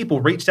 40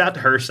 people reached out to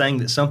her saying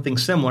that something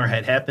similar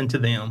had happened to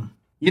them.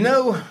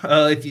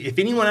 If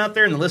anyone out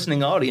there in the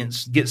listening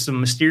audience gets some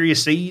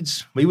mysterious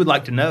seeds, we would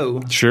like to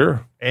know.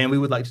 Sure. And we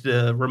would like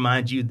to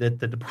remind you that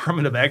the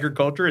Department of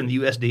Agriculture and the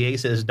USDA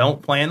says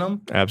don't plant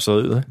them.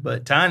 Absolutely.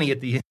 But Tiny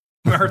at the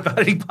Earth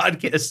Oddity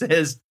podcast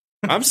says,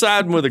 I'm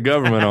siding with the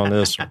government on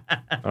this one.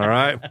 All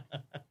right.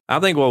 I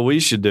think what we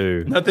should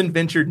do. Nothing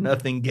ventured,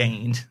 nothing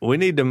gained. We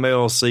need to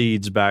mail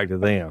seeds back to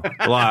them,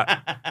 like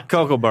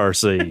Cockleburr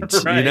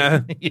seeds.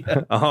 Right.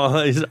 Yeah.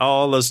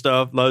 All the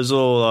stuff, those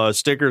little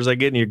stickers they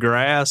get in your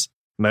grass,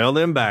 mail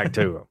them back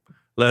to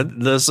them.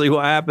 Let's see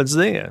what happens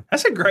then.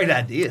 That's a great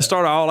idea.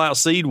 Start an all-out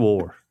seed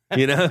war,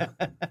 That's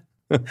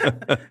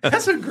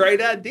a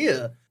great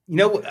idea.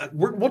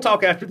 We'll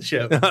talk after the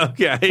show.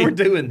 Okay. We're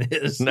doing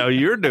this. No,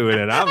 you're doing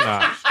it. I'm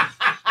not.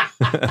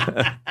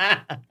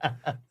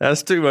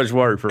 That's too much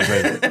work for me.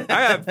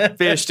 I got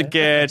fish to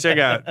catch. I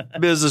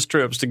got business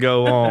trips to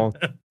go on,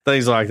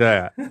 things like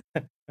that.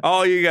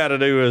 All you got to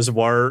do is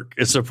work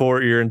and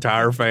support your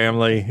entire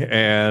family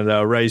and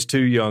raise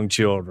 2 young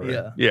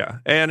children. Yeah.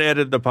 And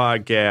edit the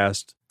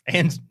podcast.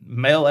 And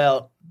mail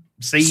out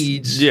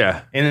seeds.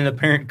 Yeah. In an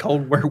apparent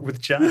Cold War with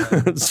China.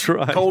 That's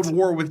right. Cold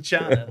War with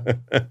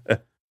China.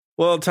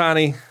 Well,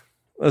 Tiny,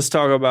 let's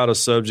talk about a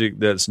subject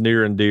that's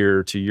near and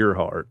dear to your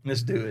heart.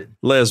 Let's do it.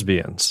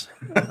 Lesbians.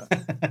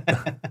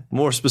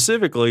 More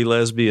specifically,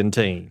 lesbian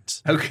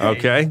teens.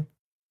 Okay.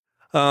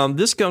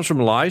 This comes from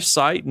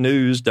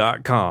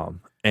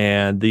LifeSiteNews.com,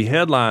 and the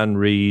headline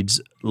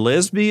reads,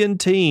 lesbian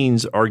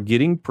teens are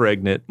getting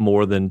pregnant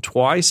more than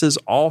twice as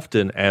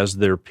often as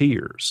their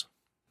peers.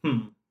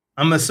 I'm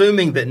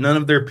assuming that none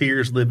of their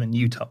peers live in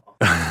Utah.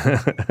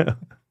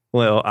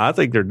 Well, I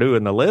think they're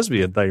doing the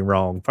lesbian thing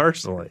wrong,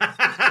 personally.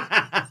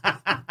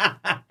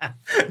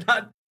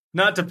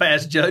 Not to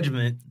pass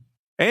judgment.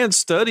 And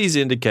studies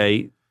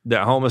indicate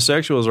that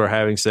homosexuals are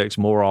having sex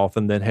more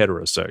often than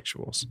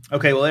heterosexuals.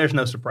 Okay, well, there's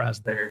no surprise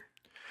there.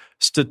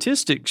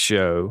 Statistics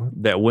show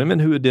that women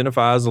who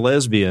identify as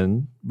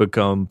lesbian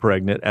become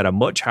pregnant at a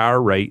much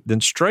higher rate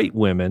than straight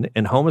women,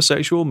 and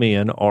homosexual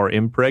men are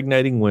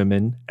impregnating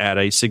women at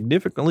a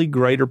significantly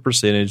greater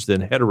percentage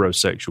than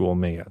heterosexual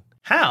men.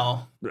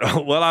 How?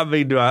 Well, I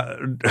mean,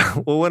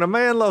 when a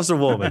man loves a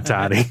woman,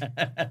 Tiny,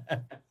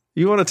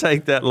 you want to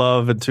take that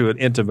love into an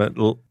intimate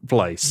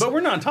place. But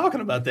we're not talking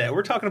about that.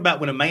 We're talking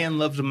about when a man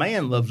loves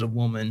a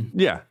woman.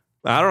 Yeah.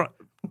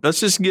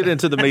 Let's just get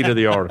into the meat of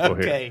the article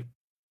here.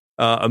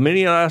 A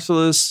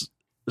Minneapolis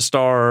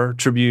Star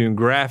Tribune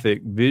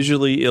graphic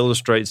visually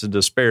illustrates the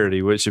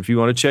disparity, which if you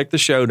want to check the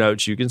show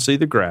notes, you can see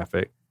the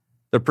graphic.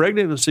 The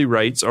pregnancy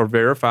rates are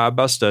verified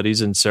by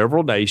studies in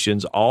several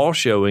nations, all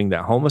showing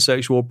that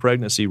homosexual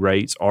pregnancy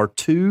rates are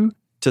 2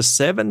 to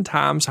 7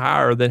 times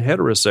higher than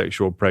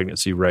heterosexual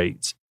pregnancy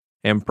rates.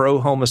 And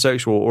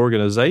pro-homosexual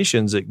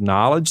organizations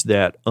acknowledge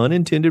that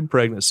unintended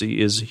pregnancy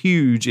is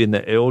huge in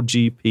the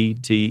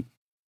LGBT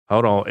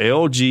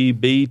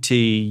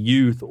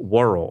youth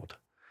world.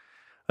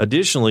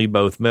 Additionally,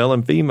 both male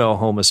and female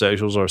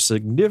homosexuals are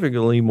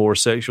significantly more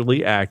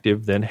sexually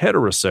active than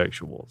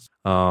heterosexuals.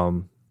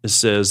 It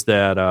says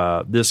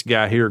that this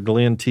guy here,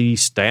 Glenn T.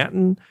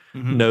 Stanton,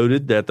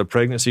 noted that the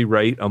pregnancy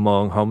rate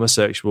among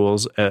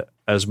homosexuals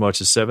as much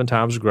as 7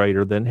 times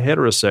greater than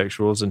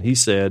heterosexuals. And he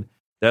said,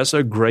 that's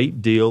a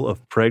great deal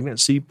of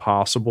pregnancy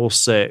possible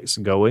sex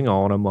going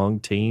on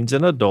among teens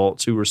and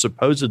adults who were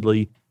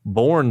supposedly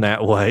born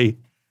that way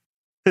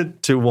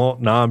to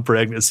want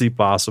non-pregnancy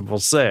possible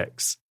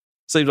sex.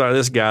 Seems like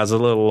this guy's a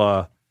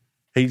little,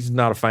 he's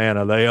not a fan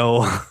of the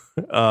old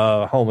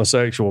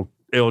homosexual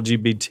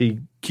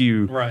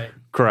LGBTQ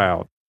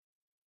crowd.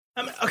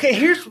 I mean, okay,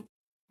 here's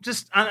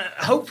just,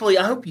 hopefully,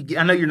 I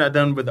know you're not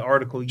done with the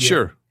article yet.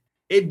 Sure.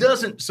 It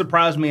doesn't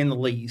surprise me in the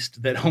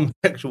least that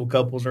homosexual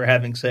couples are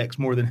having sex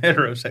more than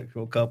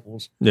heterosexual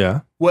couples.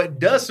 Yeah. What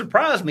does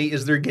surprise me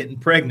is they're getting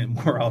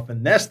pregnant more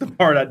often. That's the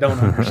part I don't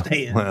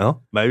understand.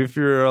 Well, maybe if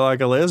you're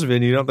like a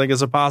lesbian, you don't think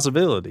it's a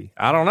possibility.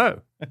 I don't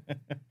know.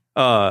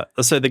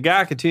 Let's say the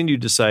guy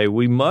continued to say,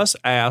 we must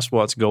ask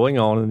what's going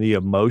on in the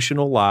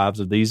emotional lives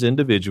of these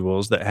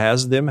individuals that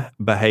has them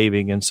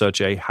behaving in such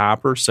a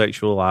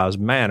hypersexualized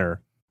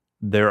manner.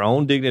 Their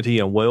own dignity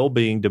and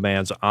well-being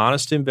demands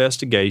honest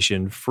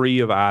investigation free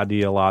of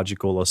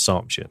ideological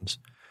assumptions.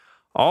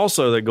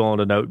 Also, they go on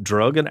to note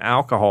drug and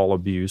alcohol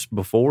abuse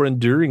before and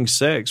during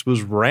sex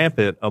was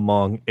rampant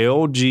among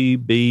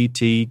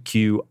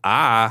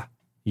LGBTQI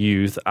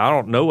youth. I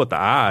don't know what the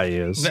I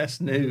is.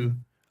 That's new.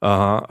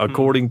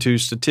 According to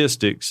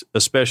statistics,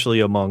 especially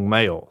among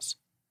males.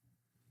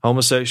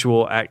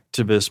 Homosexual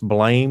activists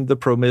blame the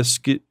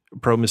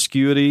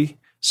promiscuity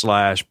 /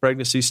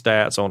 pregnancy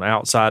stats on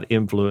outside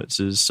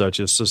influences such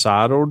as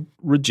societal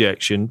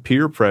rejection,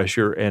 peer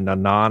pressure, and a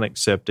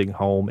non-accepting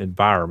home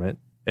environment,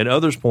 and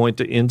others point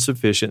to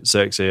insufficient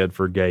sex ed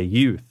for gay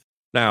youth.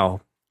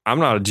 Now, I'm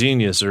not a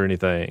genius or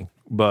anything,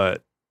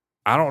 but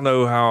I don't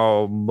know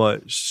how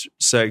much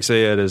sex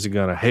ed is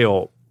going to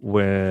help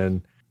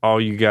when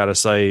all you got to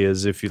say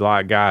is if you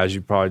like guys,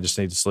 you probably just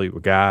need to sleep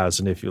with guys,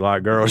 and if you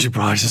like girls, you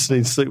probably just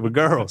need to sleep with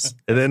girls,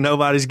 and then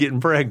nobody's getting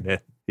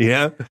pregnant.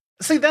 Yeah.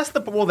 See, that's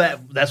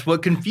that's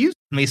what confused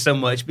me so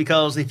much,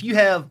 because if you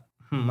have,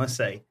 let's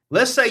say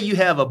you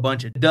have a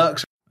bunch of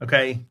ducks,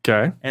 okay,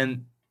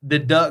 and the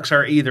ducks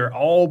are either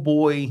all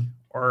boy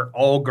or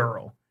all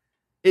girl.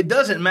 It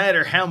doesn't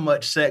matter how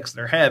much sex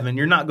they're having;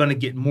 you're not going to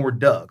get more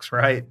ducks,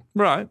 right?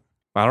 Right.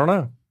 I don't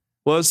know.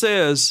 Well, it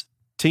says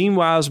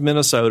Teen-Wise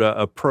Minnesota,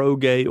 a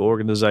pro-gay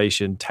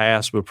organization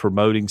tasked with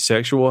promoting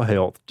sexual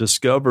health,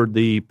 discovered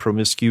the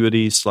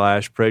promiscuity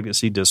 /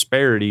 pregnancy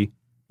disparity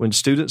when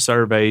student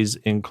surveys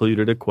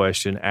included a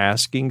question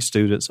asking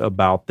students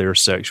about their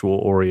sexual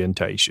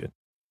orientation.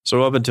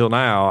 So up until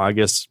now, I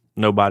guess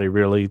nobody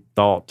really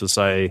thought to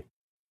say,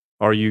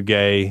 are you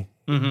gay,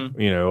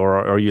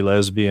 or are you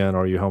lesbian,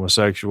 are you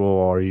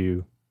homosexual, are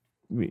you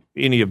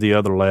any of the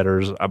other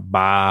letters,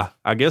 bi?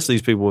 I guess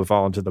these people would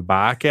fall into the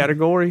bi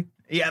category.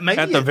 Yeah,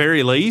 maybe at the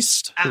very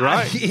least,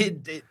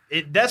 right?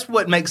 That's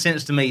what makes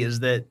sense to me,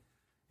 is that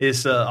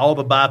it's all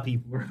the bi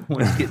people are the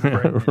ones getting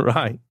pregnant.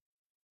 Right.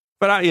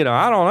 But I don't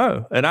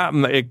know,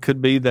 and it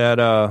could be that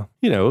I'm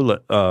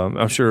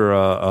sure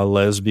a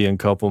lesbian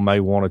couple may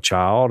want a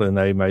child, and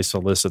they may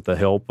solicit the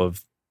help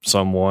of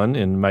someone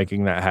in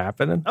making that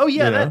happen. Oh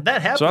yeah,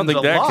 that happens. So I think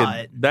a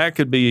lot. That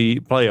could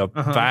play a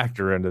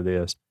factor into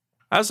this.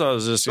 I thought it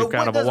was just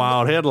kind of a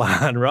wild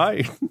headline,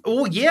 right?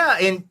 Well, yeah,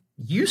 and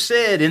you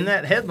said in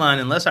that headline,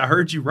 unless I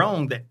heard you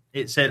wrong, that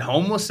it said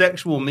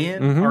homosexual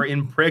men are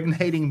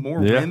impregnating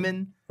more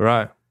women.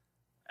 Right.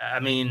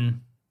 I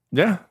mean.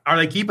 Yeah. Are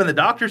they keeping the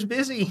doctors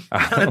busy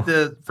at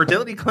the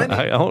fertility clinic?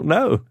 I don't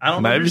know. I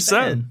don't know. Maybe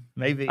so.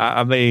 Maybe.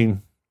 I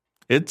mean,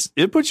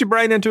 it puts your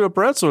brain into a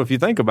pretzel if you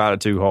think about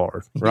it too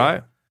hard,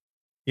 right?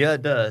 Yeah,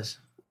 it does.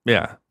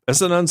 Yeah.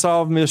 It's an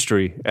unsolved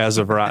mystery as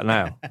of right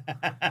now.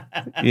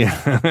 Yeah.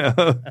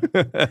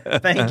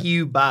 Thank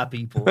you, bi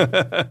people.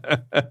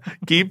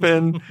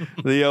 Keeping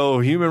the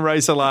old human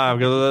race alive,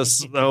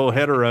 because us old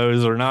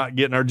heteros are not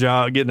getting a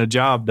job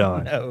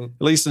done. No.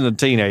 At least in the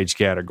teenage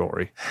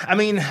category. I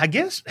mean, I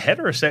guess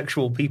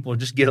heterosexual people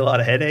just get a lot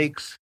of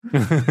headaches.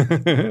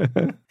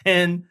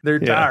 And they're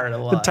tired a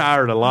lot. They're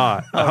tired a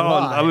lot.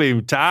 I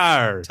mean,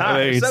 tired.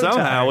 I mean,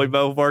 somehow we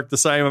both work the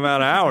same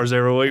amount of hours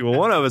every week. Well,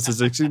 one of us is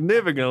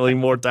significantly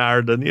more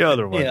tired than the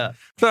other one. Yeah.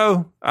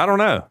 So I don't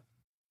know.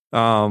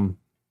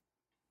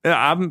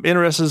 I'm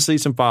interested to see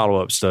some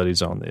follow-up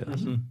studies on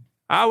this.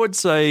 I would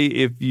say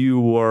if you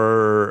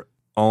were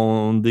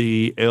on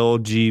the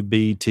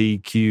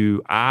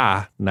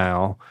LGBTQI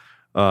now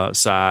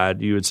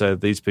side, you would say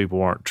that these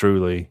people aren't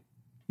truly,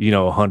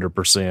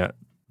 100%.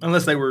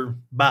 Unless they were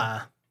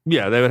bi.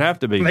 Yeah, they would have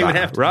to be. They would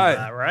have to be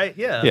bi, right?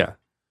 Yeah. Yeah.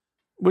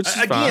 Which is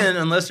again, fine.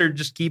 Unless they're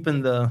just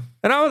keeping the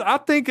I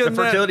think the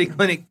fertility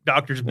clinic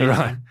doctors busy.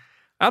 Right.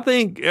 I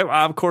think,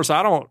 of course,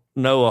 I don't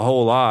know a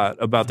whole lot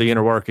about the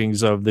inner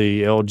workings of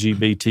the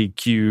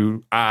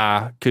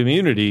LGBTQI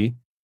community,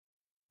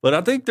 but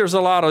I think there's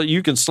a lot of,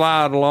 you can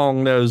slide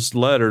along those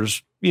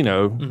letters,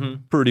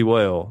 pretty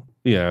well.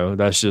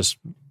 That's just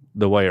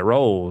the way it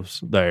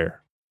rolls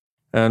there.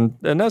 And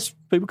that's,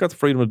 people got the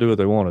freedom to do what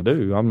they want to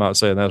do. I'm not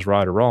saying that's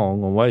right or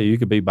wrong. One way, you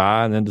could be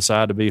bi and then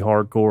decide to be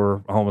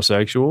hardcore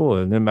homosexual,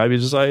 and then maybe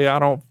just say, I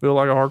don't feel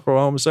like a hardcore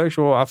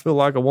homosexual. I feel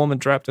like a woman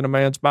trapped in a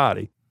man's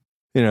body.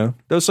 You know,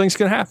 those things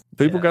can happen.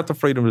 People got the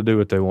freedom to do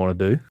what they want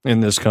to do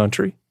in this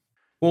country.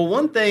 Well,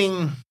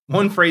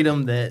 one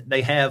freedom that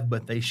they have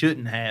but they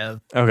shouldn't have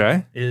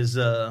is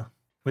when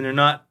they're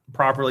not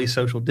properly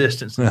social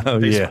distancing. Oh,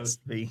 yes.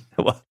 Supposed to be.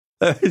 Well,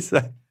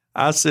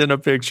 I sent a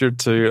picture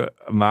to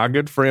my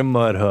good friend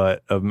Mud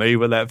Hut of me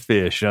with that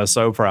fish. I was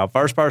so proud.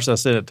 First person I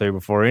sent it to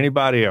before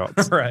anybody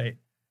else. Right.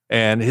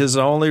 And his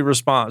only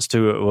response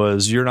to it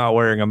was, "You're not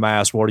wearing a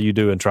mask. What are you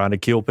doing, trying to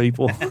kill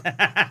people?"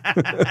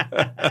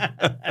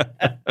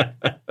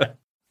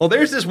 Well,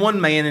 there's this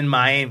one man in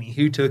Miami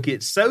who took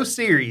it so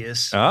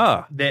serious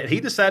that he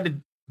decided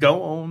to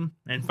go on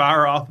and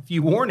fire off a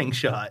few warning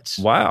shots.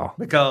 Wow.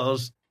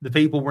 Because the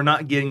people were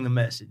not getting the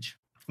message.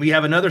 We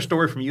have another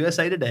story from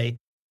USA Today.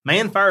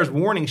 Man fires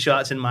warning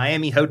shots in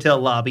Miami hotel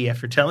lobby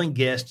after telling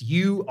guests,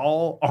 "You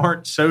all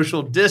aren't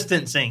social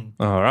distancing."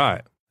 All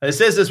right. It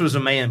says this was a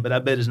man, but I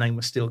bet his name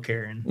was still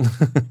Karen.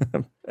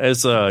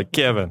 It's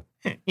Kevin.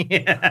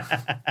 Yeah.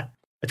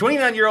 A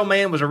 29-year-old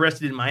man was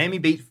arrested in Miami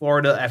Beach,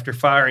 Florida, after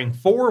firing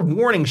 4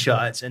 warning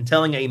shots and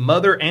telling a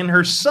mother and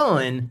her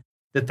son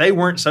that they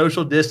weren't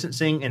social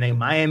distancing in a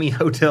Miami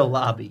hotel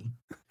lobby.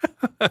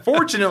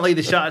 Fortunately,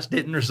 the shots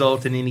didn't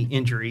result in any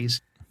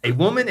injuries. A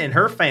woman and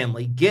her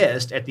family,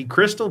 guest at the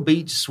Crystal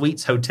Beach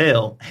Suites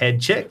Hotel, had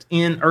checked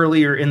in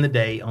earlier in the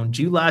day on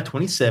July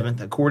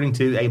 27th, according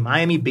to a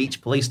Miami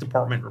Beach Police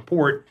Department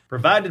report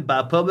provided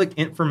by Public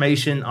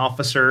Information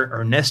Officer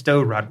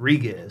Ernesto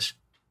Rodriguez.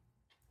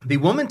 The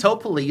woman told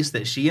police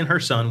that she and her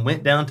son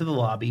went down to the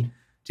lobby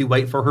to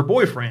wait for her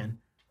boyfriend.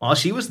 While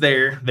she was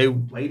there, they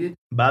waited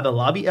by the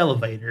lobby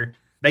elevator.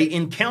 They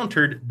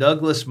encountered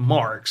Douglas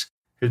Marks,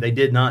 who they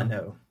did not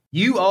know.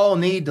 "You all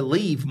need to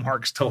leave,"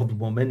 Marks told the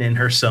woman and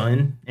her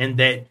son, and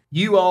that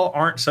you all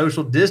aren't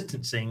social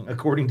distancing,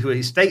 according to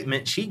a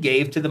statement she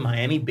gave to the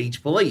Miami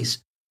Beach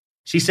police.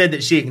 She said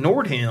that she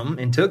ignored him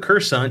and took her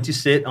son to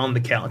sit on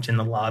the couch in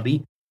the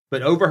lobby,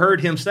 but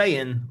overheard him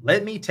saying,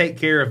 "Let me take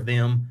care of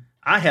them.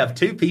 I have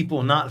 2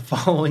 people not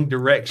following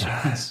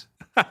directions."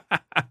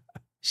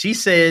 She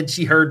said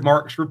she heard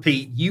Marks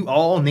repeat, "You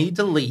all need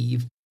to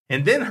leave,"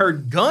 and then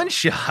heard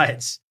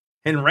gunshots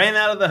and ran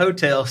out of the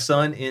hotel,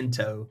 son in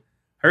tow.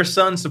 Her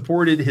son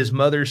supported his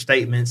mother's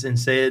statements and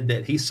said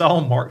that he saw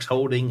Marks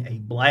holding a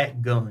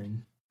black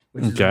gun,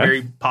 which is a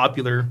very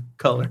popular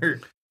color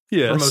for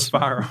most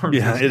firearms.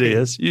 Yeah, it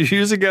is. You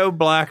usually go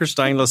black or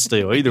stainless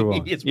steel, either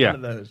one. It's one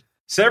of those.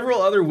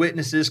 Several other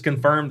witnesses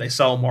confirmed they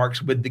saw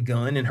Marks with the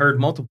gun and heard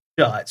multiple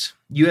shots.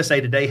 USA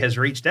Today has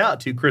reached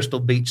out to Crystal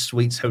Beach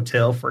Suites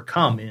Hotel for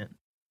comment.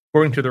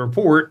 According to the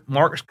report,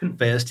 Marks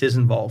confessed his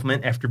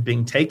involvement after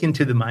being taken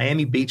to the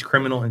Miami Beach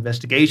Criminal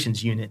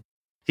Investigations Unit.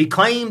 He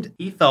claimed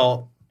he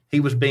thought he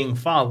was being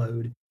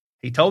followed.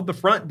 He told the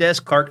front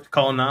desk clerk to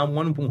call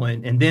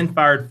 911 and then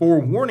fired 4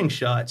 warning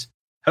shots.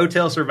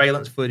 Hotel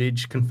surveillance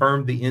footage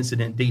confirmed the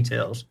incident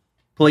details.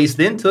 Police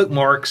then took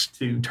Marks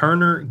to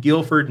Turner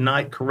Guilford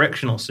Knight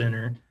Correctional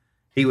Center.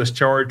 He was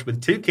charged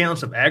with 2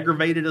 counts of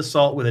aggravated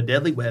assault with a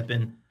deadly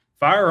weapon,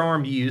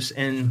 firearm use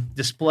and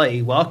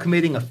display while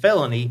committing a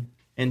felony,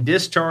 and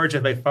discharge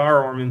of a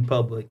firearm in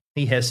public.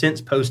 He has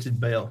since posted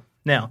bail.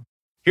 Now,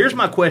 here's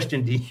my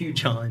question to you,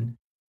 John.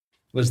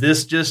 Was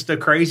this just a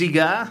crazy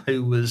guy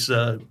who was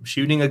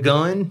shooting a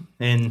gun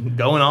and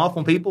going off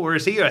on people, or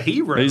is he a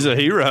hero? He's a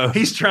hero.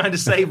 He's trying to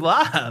save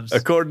lives.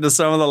 According to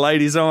some of the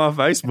ladies on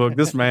my Facebook,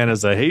 this man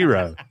is a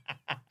hero.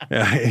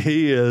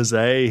 He is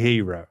a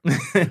hero.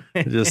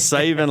 Just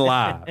saving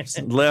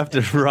lives left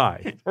and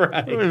right.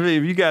 Right.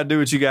 If you got to do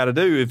what you got to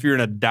do, if you're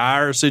in a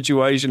dire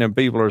situation and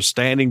people are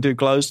standing too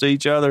close to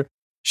each other,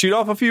 shoot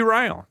off a few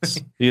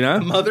rounds, you know?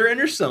 Mother and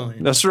her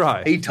son. That's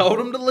right. He told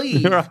them to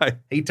leave. Right.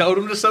 He told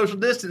them to social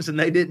distance, and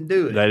they didn't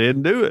do it. They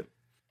didn't do it.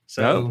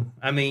 So, no.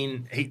 I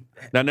mean,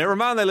 now, never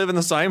mind, they live in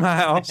the same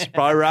house,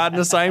 probably riding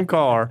the same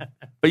car.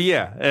 But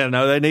yeah,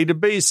 they need to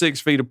be 6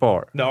 feet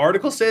apart. The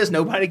article says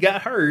nobody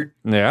got hurt.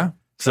 Yeah.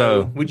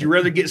 So, would you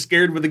rather get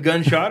scared with a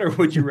gunshot, or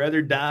would you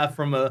rather die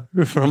from a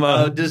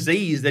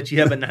disease that you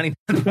have a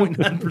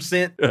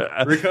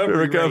 99.9%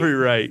 recovery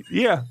rate?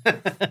 Yeah.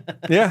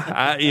 Yeah.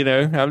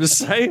 I'm just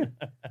saying,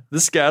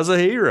 this guy's a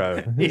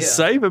hero. He's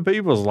saving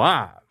people's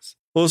lives.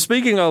 Well,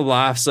 speaking of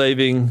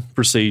life-saving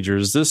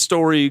procedures, this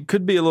story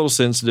could be a little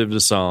sensitive to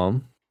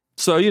some.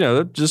 So,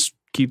 just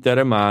keep that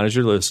in mind as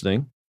you're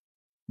listening.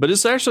 But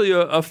it's actually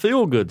a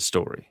feel-good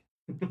story.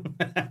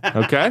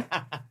 Okay?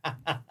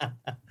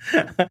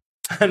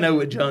 I know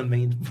what John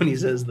means when he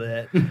says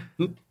that.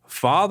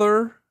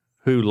 Father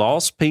who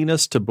lost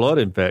penis to blood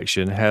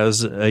infection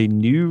has a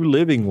new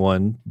living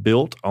one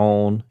built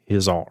on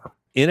his arm.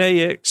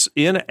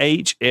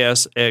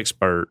 NHS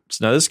experts,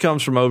 now this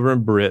comes from over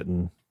in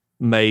Britain,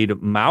 made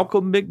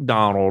Malcolm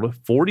McDonald,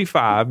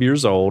 45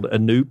 years old, a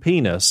new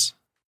penis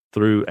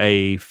through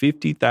a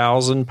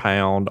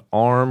 50,000-pound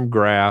arm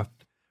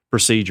graft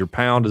procedure.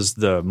 Pound is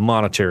the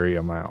monetary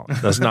amount.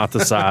 That's not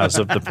the size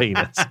of the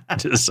penis,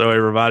 just so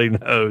everybody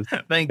knows.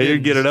 He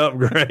didn't get an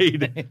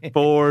upgrade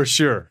for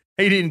sure.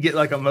 He didn't get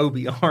like a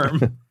Moby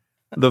arm.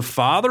 The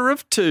father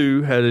of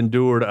two had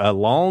endured a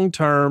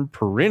long-term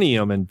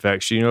perineum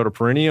infection. You know what a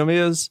perineum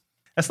is?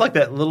 That's like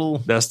that little...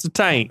 That's the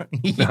taint.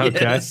 Yes.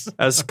 Okay.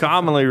 That's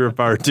commonly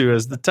referred to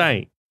as the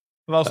taint.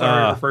 I've also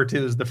heard it referred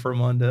to as the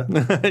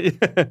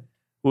fermunda.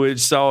 Which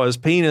saw his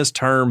penis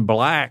turn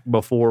black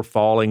before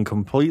falling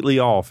completely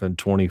off in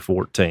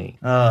 2014.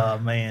 Oh,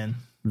 man.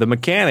 The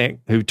mechanic,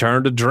 who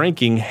turned to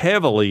drinking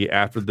heavily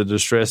after the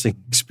distressing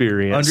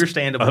experience.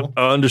 Understandable.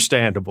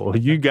 Understandable.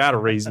 You got a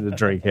reason to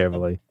drink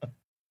heavily.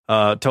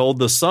 Told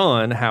the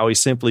son how he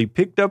simply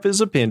picked up his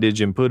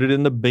appendage and put it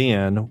in the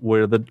bin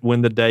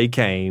when the day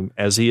came.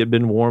 As he had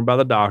been warned by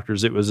the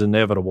doctors, it was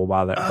inevitable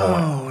by that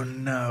point. Oh,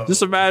 no.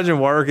 Just imagine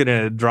working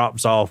and it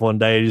drops off one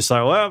day. You're just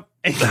like, well,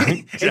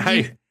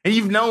 and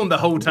you've known the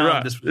whole time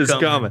right, this was it's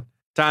coming.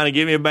 Time to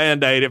give me a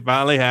Band-Aid. It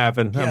finally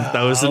happened. I'm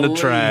throwing this in the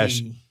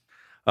trash.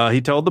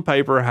 He told the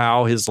paper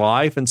how his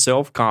life and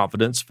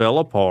self-confidence fell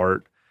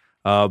apart,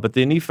 but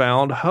then he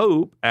found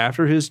hope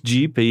after his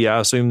GP, I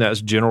assume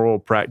that's general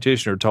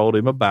practitioner, told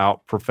him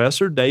about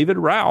Professor David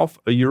Ralph,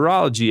 a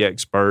urology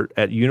expert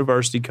at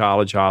University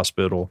College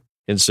Hospital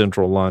in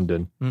central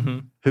London,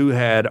 who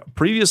had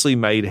previously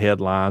made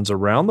headlines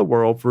around the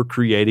world for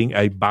creating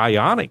a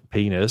bionic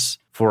penis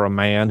for a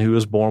man who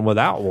was born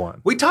without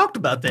one. We talked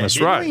about that. That's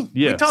didn't right. We?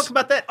 Yes. We talked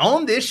about that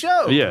on this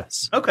show.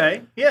 Yes.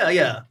 Okay.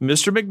 Yeah.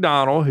 Mr.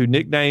 McDonald, who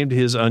nicknamed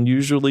his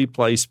unusually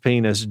placed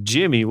penis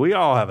Jimmy. We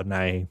all have a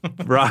name,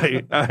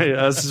 right?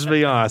 Let's just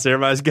be honest.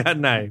 Everybody's got a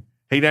name.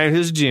 He named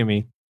his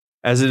Jimmy,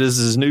 as it is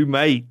his new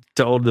mate,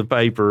 told the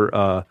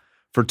paper,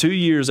 for 2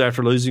 years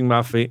after losing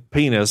my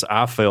penis,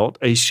 I felt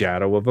a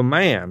shadow of a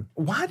man.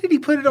 Why did he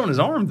put it on his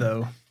arm,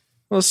 though?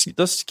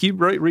 Let's keep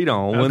read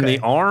on. Okay. When the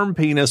arm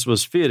penis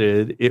was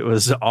fitted, it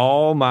was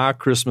all my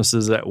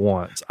Christmases at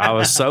once. I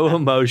was so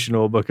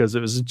emotional because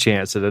it was a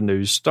chance at a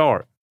new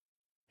start.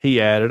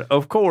 He added,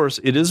 of course,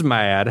 it is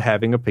mad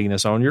having a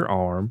penis on your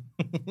arm.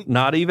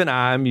 Not even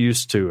I'm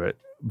used to it.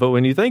 But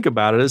when you think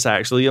about it, it's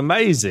actually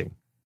amazing.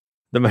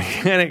 The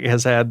mechanic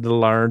has had to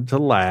learn to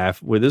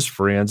laugh with his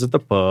friends at the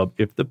pub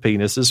if the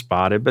penis is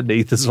spotted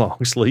beneath his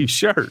long sleeve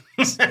shirt.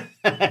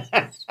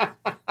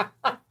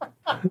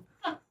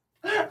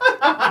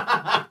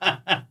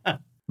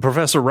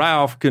 Professor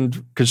Ralph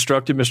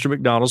constructed Mr.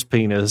 McDonald's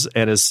penis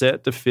and is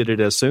set to fit it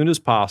as soon as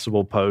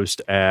possible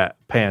post at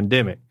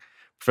pandemic.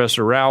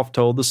 Professor Ralph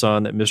told the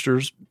Sun that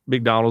Mr.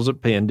 McDonald's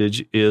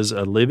appendage is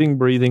a living,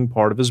 breathing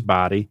part of his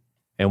body,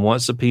 and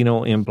once the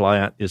penile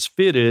implant is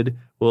fitted,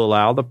 will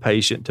allow the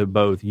patient to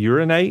both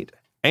urinate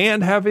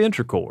and have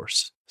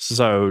intercourse.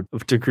 So,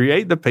 to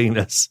create the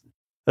penis,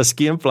 a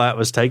skin flap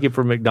was taken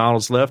from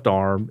McDonald's left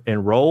arm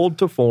and rolled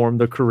to form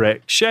the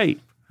correct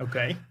shape.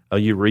 Okay. A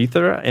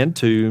urethra and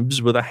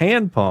tubes with a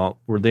hand pump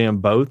were then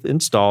both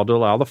installed to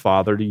allow the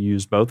father to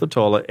use both the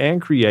toilet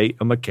and create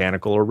a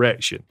mechanical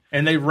erection.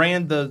 And they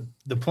ran the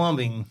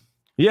plumbing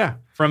Yeah.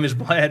 from his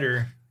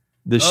bladder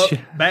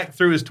back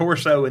through his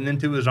torso and then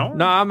to his arm.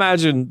 No, I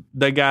imagine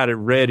they got it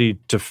ready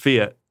to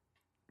fit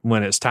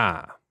when it's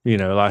time. You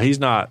know, like he's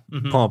not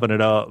pumping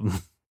it up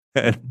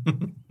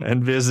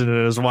and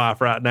visiting his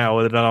wife right now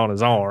with it on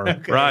his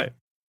arm, right?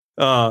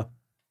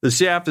 The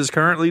shaft is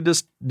currently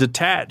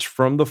detached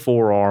from the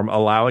forearm,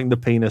 allowing the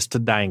penis to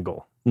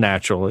dangle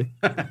naturally.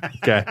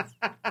 Okay.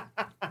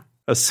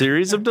 A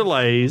series of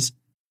delays,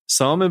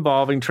 some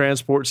involving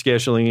transport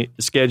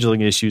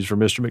scheduling issues for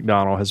Mr.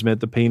 McDonald, has meant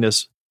the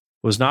penis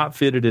was not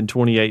fitted in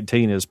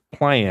 2018 as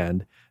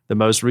planned. The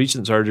most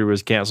recent surgery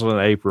was canceled in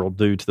April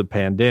due to the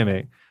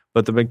pandemic,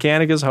 but the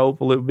mechanic is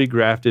hopeful it will be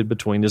grafted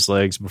between his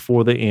legs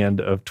before the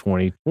end of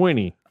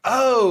 2020.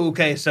 Oh,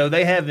 okay. So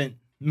they haven't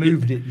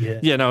moved it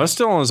yet. Yeah, no, it's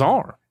still on his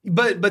arm.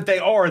 But they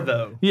are,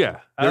 though. Yeah,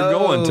 they're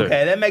going to.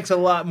 Okay, that makes a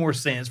lot more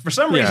sense. For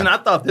some reason, I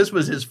thought this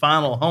was his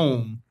final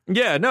home.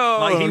 Yeah, no.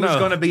 Like he was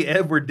going to be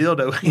Edward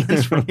Dildo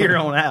Hands from here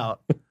on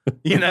out.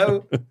 You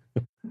know?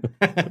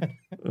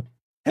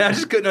 And I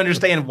just couldn't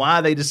understand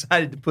why they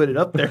decided to put it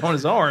up there on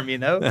his arm, you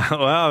know?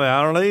 Well,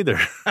 I don't either.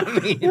 I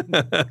mean,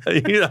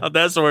 you know,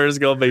 that's where it's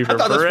going to be for I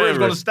thought forever. that's where it's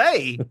going to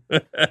stay.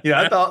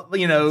 Yeah, I thought,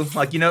 what's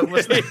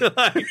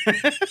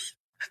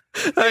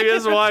like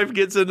his wife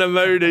gets in the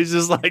mood, he's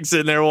just like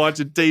sitting there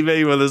watching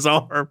TV with his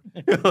arm.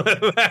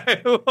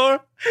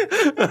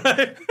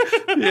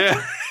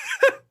 Yeah.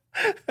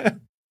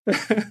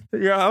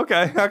 Yeah,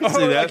 okay. I can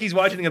see that. Like he's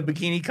watching a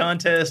bikini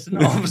contest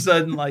and all of a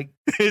sudden, like,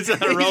 he's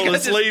got to roll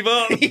his sleeve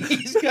up.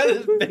 He's got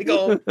his big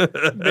old,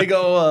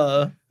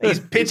 he's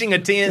pitching a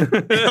tent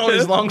on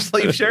his long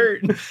sleeve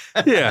shirt.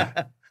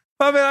 Yeah.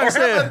 I mean, how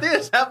about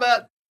this?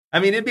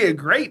 It'd be a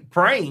great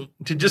prank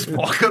to just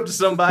walk up to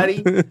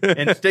somebody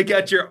and stick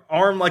out your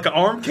arm like an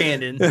arm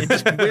cannon and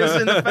just whiz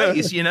in the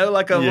face, you know,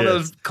 like one of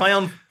those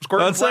clown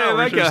squirting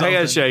flowers. Make a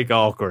handshake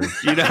awkward,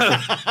 you know?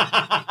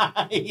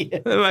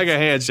 Make a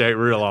handshake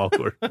real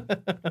awkward.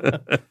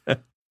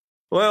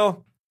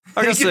 Well,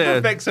 Like I You could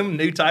said, perfect some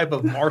new type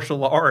of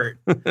martial art.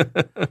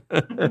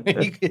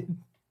 You could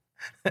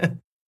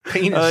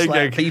penis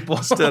slap people.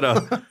 instead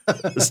of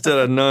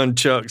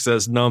nunchuck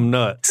says numb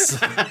nuts.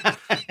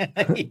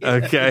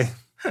 Okay.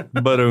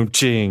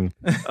 Ba-dum-ching.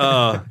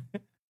 I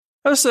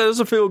said it's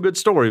a feel-good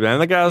story, man.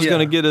 The guy's going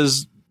to get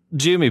his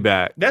Jimmy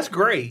back. That's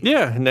great.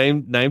 Yeah,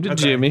 named it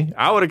Jimmy.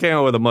 I would have came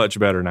up with a much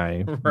better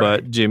name,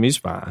 but Jimmy's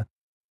fine.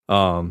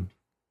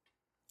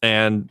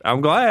 And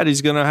I'm glad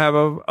he's going to have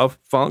a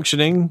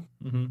functioning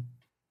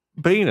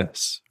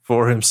penis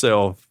for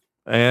himself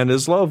and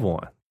his loved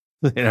one.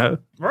 You know,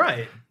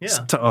 right? Yeah, it's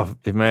tough,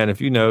 man. If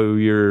you know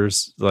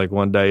yours, like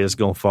one day it's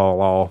going to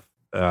fall off.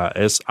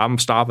 I'm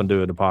stopping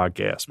doing the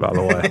podcast. By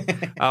the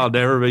way, I'll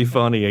never be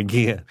funny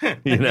again.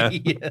 You know,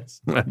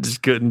 yes, I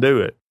just couldn't do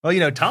it. Well, you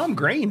know, Tom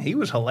Green, he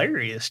was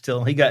hilarious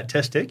till he got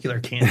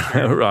testicular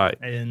cancer, Right?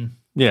 And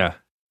yeah.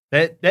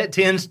 That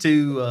tends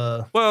to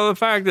well, the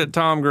fact that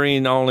Tom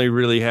Green only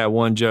really had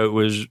one joke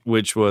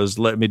which was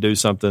let me do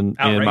something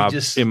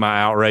outrageous. in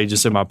my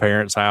outrageous in my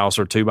parents' house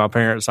or to my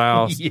parents'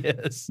 house.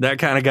 Yes, that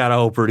kind of got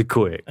old pretty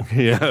quick.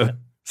 Yeah,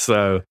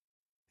 so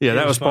yeah,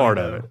 that was part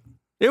of it.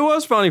 It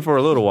was funny for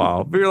a little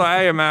while. But you're like,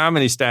 hey man, how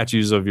many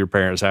statues of your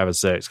parents having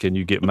sex can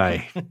you get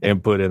made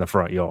and put in the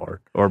front yard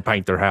or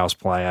paint their house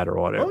plaid or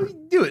whatever? Well,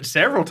 you do it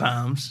several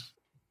times.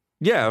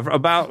 Yeah,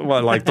 about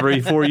what, like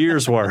 3-4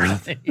 years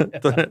worth.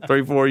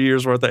 3-4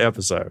 years worth of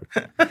episode.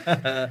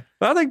 But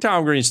I think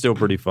Tom Green's still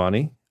pretty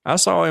funny. I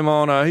saw him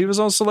on, he was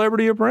on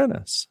Celebrity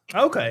Apprentice.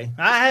 Okay.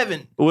 I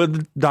haven't.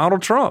 With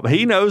Donald Trump.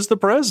 He knows the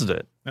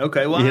president.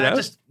 Okay. Well,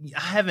 I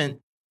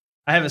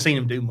haven't seen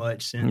him do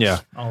much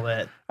since all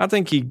that. I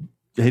think he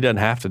doesn't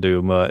have to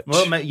do much.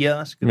 Well, yeah,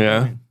 that's a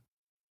good point.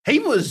 He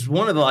was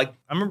one of the, I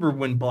remember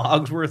when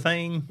blogs were a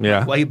thing.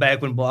 Yeah. Way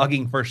back when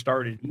blogging first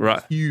started. He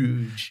was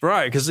huge.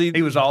 Right. Because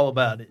he was all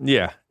about it.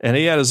 Yeah. And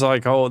he had his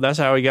that's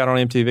how he got on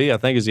MTV. I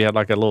think is he had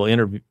like a little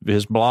interview,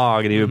 his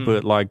blog, and he would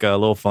put like a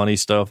little funny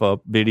stuff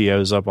up,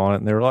 videos up on it.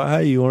 And they were like,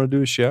 hey, you want to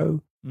do a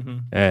show?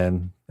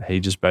 And he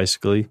just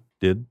basically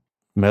did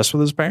mess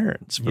with his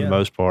parents for the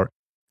most part.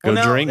 Go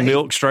drink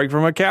milk straight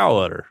from a cow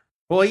udder.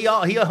 Well, he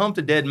humped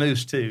a dead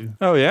moose too.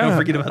 Oh, yeah. Don't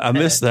forget about that. I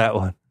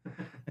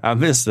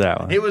missed that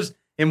one. It was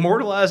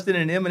immortalized in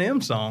an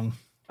Eminem song.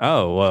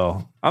 Oh,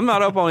 well, I'm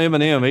not up on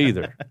Eminem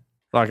either.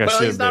 Like I should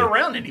be. He's not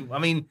around anymore. I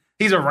mean,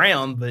 he's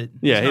around, but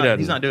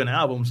he's not doing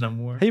albums no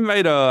more. He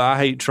made a I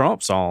Hate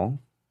Trump song.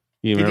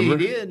 You remember?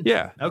 He did?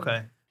 Yeah.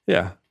 Okay.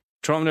 Yeah.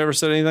 Trump never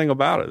said anything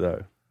about it,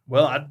 though.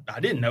 Well, I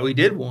didn't know he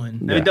did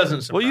one. Yeah. It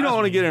doesn't surprise me. Well, you don't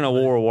want to get in a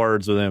war of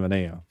words with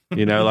Eminem.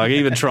 You know, like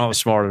even Trump's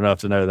smart enough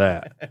to know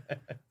that.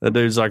 That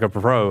dude's like a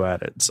pro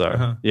at it.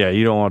 So, yeah,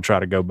 you don't want to try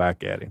to go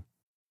back at him.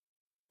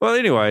 Well,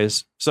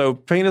 anyways, so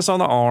penis on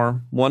the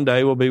arm, one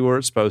day will be where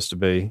it's supposed to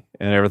be,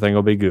 and everything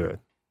will be good.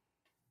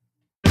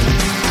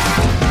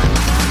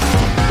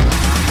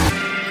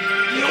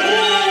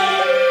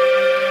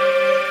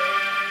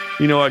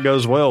 You know what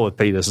goes well with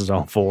penises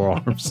on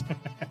forearms?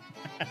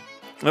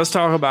 Let's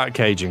talk about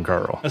Cajun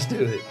Curl. Let's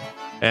do it.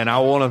 And I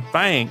want to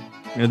thank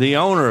the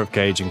owner of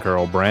Cajun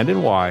Curl,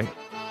 Brandon White,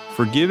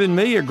 for giving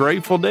me a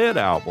Grateful Dead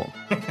album.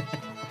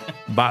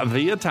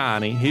 Via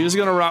Tiny. He was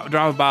going to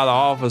drive by the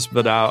office,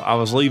 but I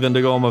was leaving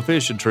to go on my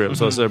fishing trip.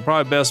 So I said,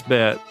 probably best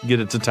bet, get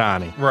it to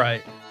Tiny.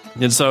 Right.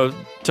 And so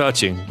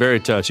touching, very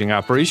touching. I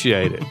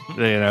appreciate it.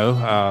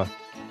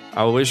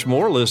 I wish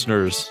more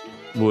listeners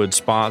would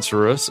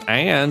sponsor us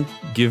and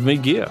give me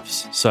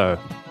gifts. So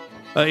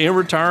in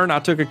return, I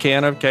took a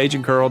can of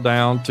Cajun Curl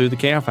down to the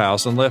camp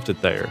house and left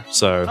it there.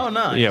 So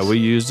nice. Yeah, we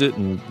used it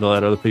and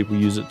let other people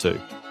use it too.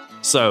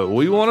 So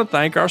we want to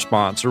thank our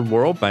sponsor,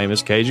 world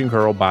famous Cajun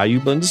Curl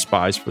Bayou Blended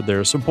Spice, for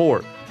their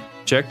support.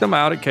 Check them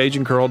out at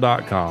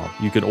CajunCurl.com.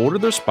 You can order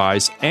their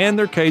spice and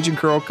their Cajun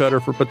Curl cutter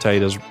for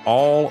potatoes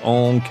all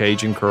on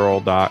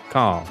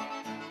CajunCurl.com.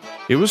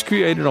 It was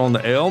created on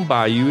the Elm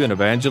Bayou in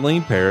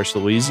Evangeline Parish,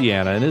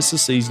 Louisiana, and it's a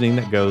seasoning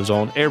that goes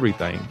on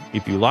everything.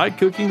 If you like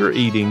cooking or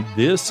eating,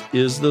 this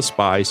is the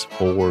spice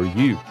for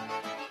you.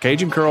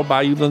 Cajun Curl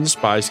Bayou Blended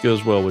Spice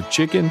goes well with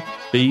chicken,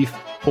 beef,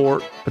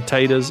 pork,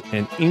 potatoes,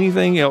 and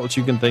anything else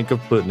you can think of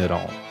putting it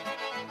on.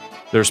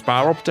 Their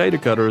spiral potato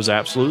cutter is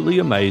absolutely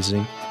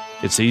amazing.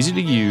 It's easy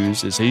to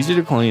use, it's easy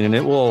to clean, and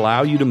it will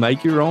allow you to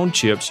make your own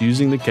chips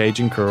using the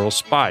Cajun Curl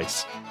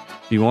spice.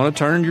 If you want to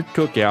turn your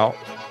cookout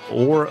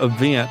or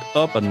event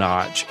up a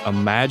notch,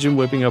 imagine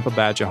whipping up a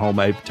batch of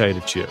homemade potato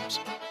chips.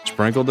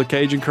 Sprinkle the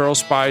Cajun Curl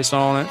spice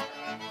on it,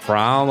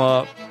 fry them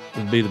up.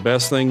 It'd be the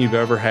best thing you've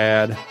ever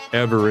had,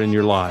 ever in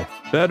your life.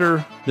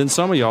 Better than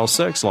some of y'all's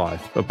sex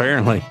life,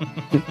 apparently,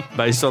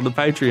 based on the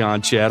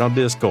Patreon chat on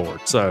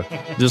Discord. So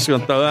just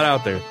going to throw that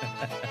out there.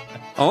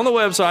 On the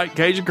website,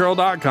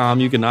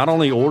 CajunCurl.com, you can not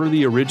only order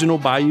the original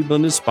Bayou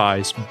Blended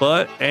Spice,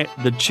 but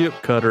the chip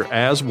cutter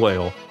as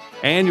well.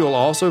 And you'll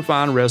also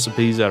find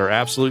recipes that are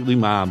absolutely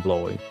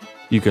mind-blowing.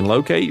 You can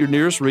locate your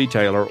nearest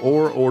retailer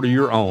or order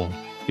your own.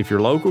 If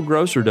your local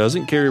grocer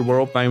doesn't carry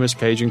world-famous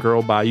Cajun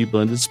Curl Bayou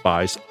Blended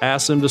Spice,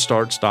 ask them to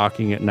start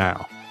stocking it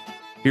now.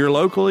 Here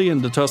locally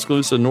in the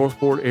Tuscaloosa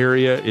Northport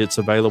area, it's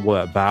available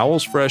at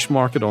Bowles Fresh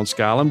Market on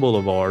Skyland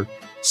Boulevard,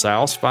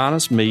 South's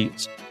Finest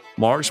Meats,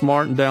 Mark's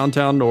Mart in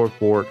downtown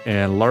Northport,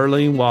 and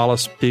Lurleen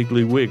Wallace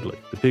Piggly Wiggly,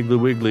 the Piggly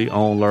Wiggly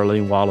on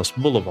Lurleen Wallace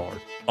Boulevard.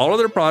 All of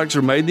their products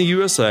are made in the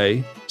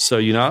USA, so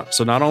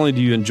not only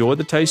do you enjoy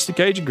the taste of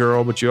Cajun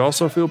Curl, but you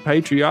also feel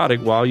patriotic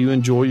while you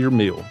enjoy your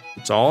meal.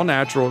 It's all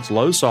natural, it's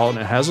low salt,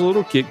 and it has a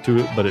little kick to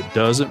it, but it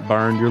doesn't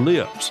burn your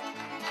lips.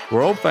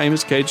 World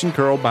famous Cajun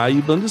Curl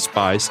Bayou Blended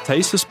Spice.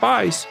 Taste the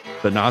spice,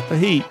 but not the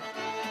heat.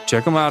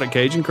 Check them out at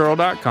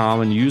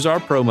CajunCurl.com and use our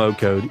promo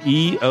code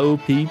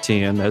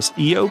EOP10, that's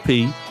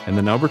EOP and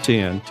the number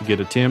 10, to get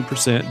a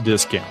 10%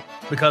 discount.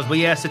 Because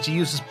we ask that you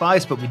use the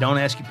spice, but we don't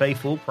ask you pay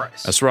full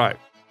price. That's right.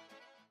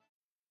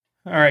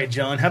 All right,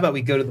 John, how about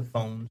we go to the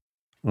phone?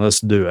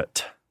 Let's do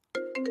it.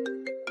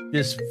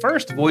 This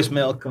first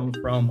voicemail comes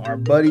from our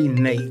buddy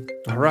Nate.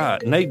 All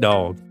right, Nate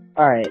Dogg.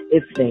 All right,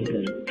 it's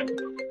Nathan.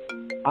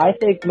 I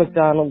think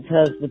McDonald's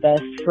has the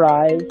best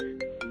fries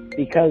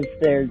because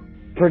they're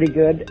pretty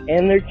good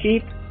and they're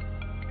cheap.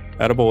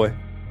 Attaboy.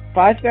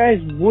 Five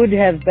Guys would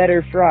have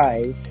better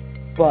fries,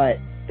 but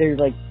they're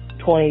like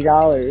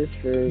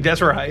 $20 for That's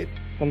right.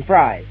 some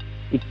fries.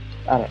 I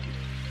don't know.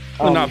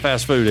 Well, not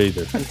fast food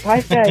either. And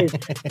Five Guys,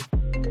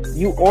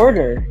 you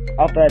order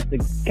up at the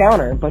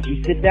counter, but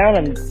you sit down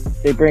and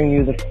they bring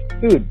you the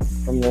food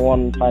from the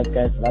one Five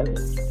Guys that I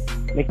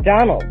went.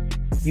 McDonald's,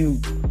 you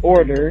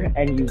order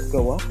and you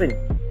go up and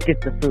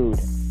get the food.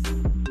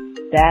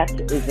 That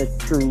is a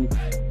true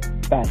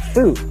fast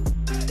food.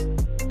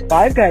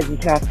 Five Guys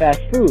is not fast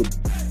food.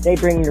 They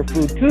bring your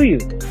food to you.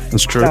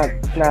 That's true.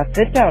 It's not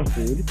sit-down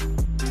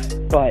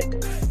food, but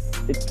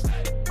it's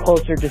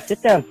closer to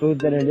sit-down food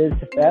than it is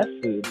to fast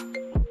food.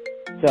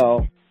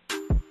 So,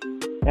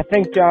 I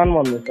think John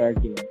won this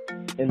argument,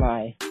 in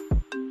my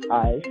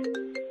eyes.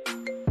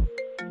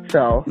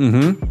 So,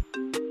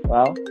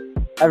 well,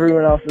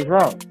 everyone else is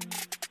wrong.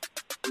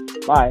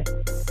 Bye.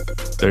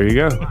 There you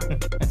go.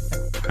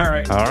 All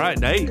right. All right,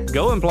 Nate,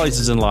 going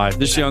places in life.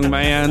 This young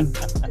man,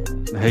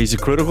 he's a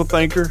critical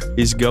thinker.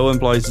 He's going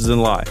places in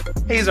life.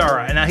 He's all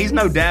right. Now, he's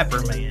no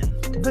dapper man,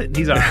 but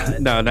he's all right.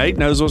 No, Nate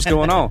knows what's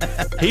going on.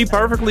 He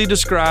perfectly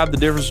described the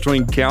difference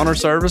between counter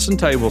service and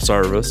table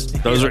service.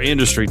 Those are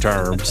industry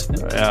terms,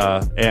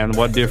 and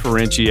what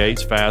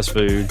differentiates fast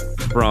food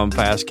from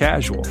fast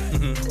casual.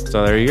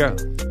 So there you go.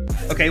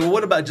 Okay, well,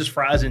 what about just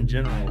fries in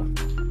general?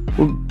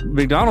 Well,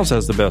 McDonald's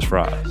has the best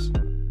fries.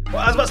 Well,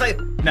 I was about to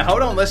say, now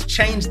hold on, let's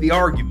change the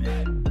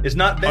argument. It's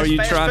not best Are you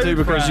fast trying food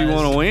to because you fries.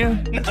 want to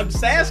win? No, I'm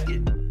just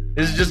asking.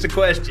 This is just a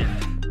question.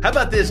 How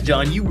about this,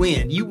 John? You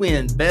win. You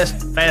win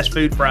best fast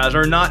food fries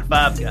or not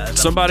Five Guys.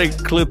 Somebody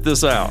clip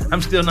this out.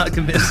 I'm still not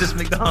convinced it's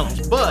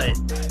McDonald's, but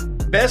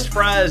best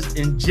fries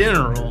in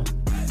general,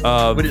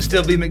 would it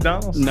still be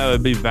McDonald's? No,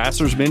 it'd be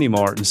Vassar's Mini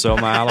Mart in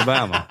Selma,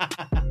 Alabama.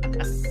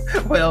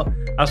 Well,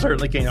 I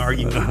certainly can't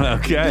argue with that.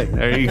 Okay,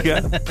 there you go.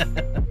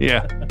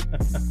 Yeah.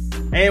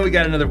 And we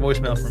got another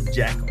voicemail from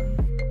Jacqueline.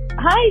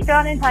 Hi,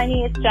 John and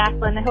Tiny. It's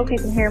Jacqueline. I hope you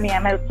can hear me.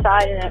 I'm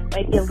outside and it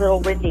might be a little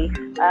windy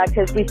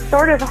because we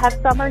sort of have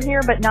summer here,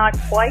 but not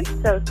quite.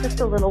 So it's just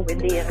a little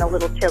windy and a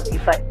little chilly.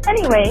 But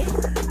anyway,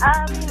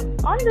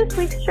 on this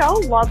week's show,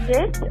 loved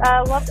it.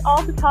 Loved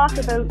all the talk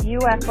about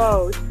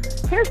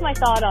UFOs. Here's my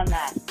thought on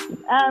that.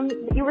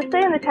 You were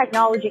saying the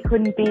technology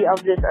couldn't be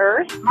of this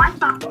earth. My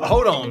thought.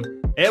 Hold on.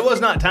 It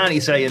was not Tiny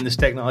saying this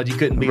technology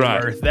couldn't be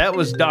Right. on Earth. That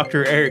was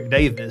Dr. Eric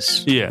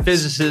Davis, Yes.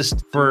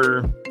 physicist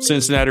for...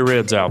 Cincinnati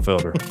Reds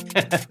outfielder.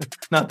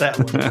 Not that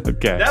one.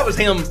 Okay. That was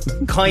him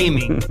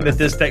claiming that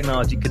this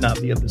technology could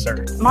not be of this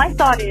Earth. My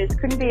thought is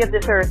couldn't be of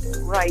this earth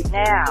right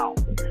now.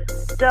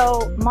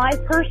 So my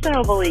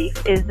personal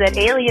belief is that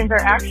aliens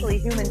are actually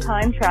human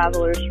time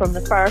travelers from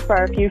the far,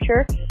 far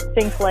future.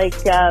 Think like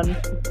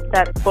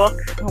that book.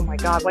 Oh my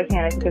God, why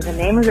can't I think of the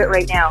name of it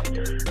right now?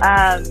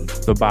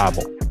 The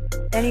Bible.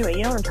 Anyway,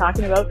 you know what I'm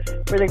talking about?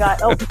 Where they got,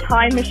 the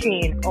time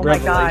machine. Oh my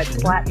God,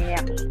 Revelation. flat me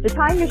out. The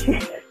time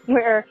machine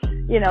where,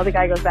 the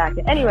guy goes back.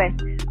 Anyway,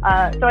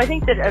 so I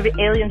think that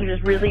aliens are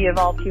just really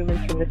evolved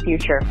humans from the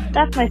future.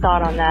 That's my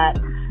thought on that.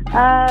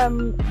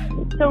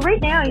 So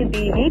right now you'd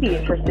be maybe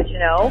interested to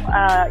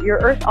know, your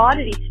Earth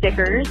Oddity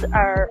stickers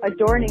are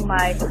adorning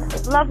my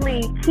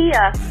lovely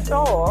Kia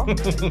Soul.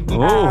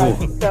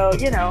 So,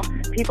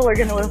 people are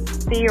going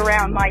to be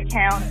around my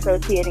town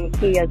associating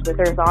Kias with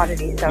Earth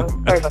Oddity. So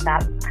sorry about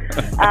that.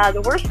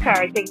 The worst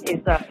car, I think, is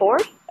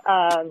Ford.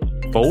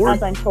 Ford?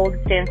 As I'm told,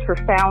 it stands for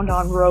Found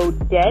on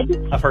Road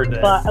Dead. I've heard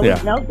that. But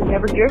I've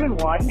never driven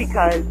one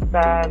because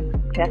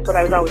that's what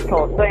I was always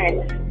told. So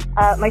anyway,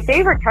 my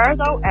favorite car,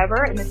 though,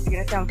 ever, and this is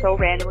going to sound so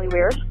randomly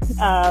weird,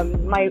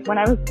 when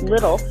I was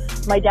little,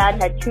 my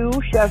dad had two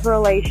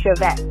Chevrolet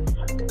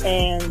Chevettes,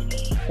 and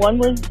one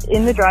was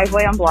in the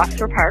driveway on blocks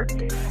for parks,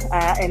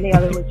 and the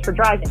other was for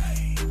driving.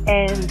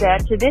 And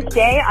to this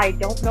day, I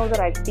don't know that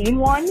I've seen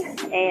one,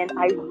 and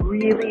I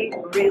really,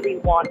 really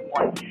want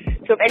one.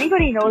 So if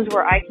anybody knows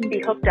where I can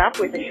be hooked up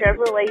with a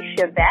Chevrolet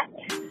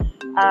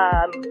Chevette,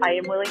 I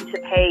am willing to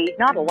pay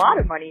not a lot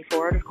of money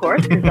for it, of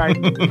course, because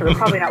it's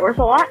probably not worth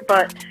a lot.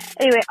 But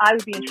anyway, I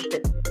would be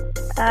interested.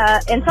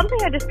 And something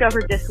I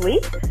discovered this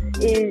week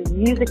is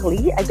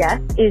musically, I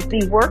guess, is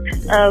the works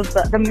of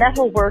the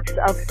metal works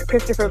of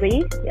Christopher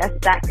Lee. Yes,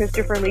 that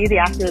Christopher Lee, the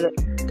actor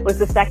that was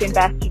the second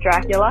best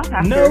Dracula.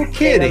 After No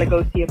kidding.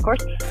 Bela Lugosi, of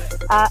course.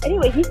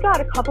 Anyway, he's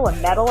got a couple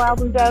of metal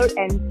albums out,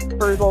 and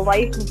for the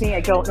life of me,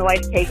 I don't know why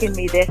it's taken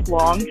me this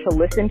long to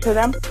listen to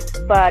them.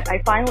 But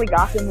I finally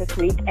got them this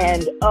week,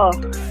 and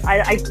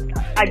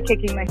I'm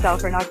kicking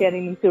myself for not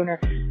getting them sooner.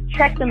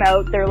 Check them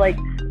out. They're like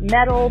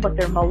metal, but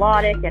they're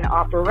melodic and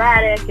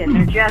operatic, and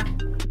they're just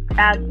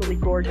absolutely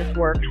gorgeous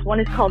works. One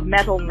is called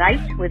Metal Night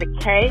with a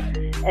K,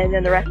 and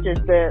then the rest is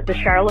the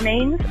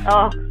Charlemagne's.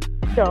 Oh,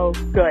 so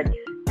good.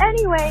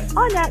 Anyway,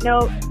 on that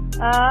note,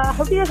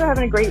 hope you guys are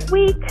having a great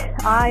week.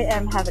 I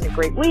am having a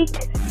great week.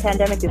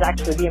 Pandemic is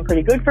actually being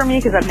pretty good for me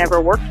because I've never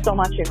worked so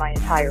much in my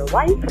entire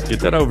life. Get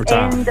that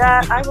overtime. And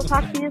I will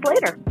talk to you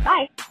later.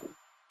 Bye.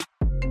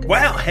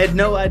 Wow, had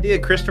no idea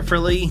Christopher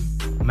Lee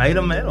made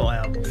a metal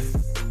album.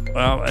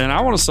 Well, and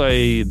I want to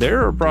say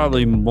there are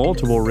probably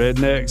multiple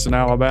rednecks in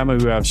Alabama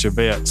who have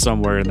Chevettes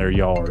somewhere in their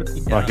yard,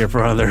 like in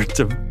front of their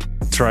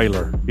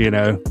trailer, you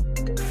know.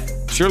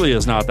 Surely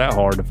it's not that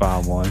hard to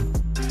find one.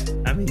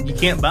 I mean, you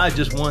can't buy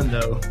just one,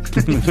 though.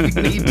 You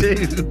need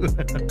two.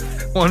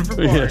 One for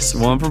parts. Yes,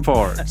 one for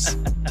parts.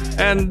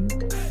 And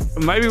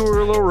maybe we're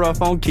a little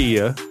rough on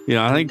Kia. You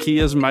know, I think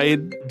Kia's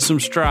made some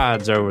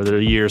strides over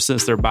the years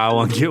since their buy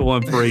one, get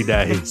one free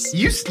days.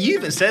 You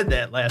even said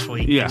that last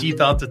week. Yeah. That you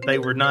thought that they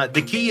were not.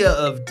 The Kia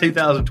of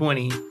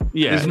 2020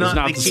 Yeah, is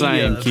not the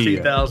same of Kia.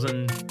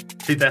 2000,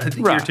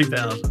 Right. year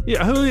 2000.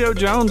 Yeah, Julio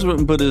Jones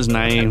wouldn't put his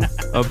name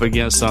up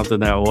against something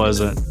that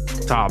wasn't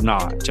top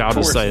notch. I'll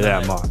just say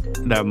that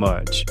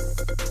much.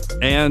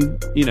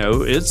 And, you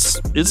know,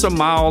 it's a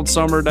mild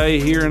summer day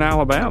here in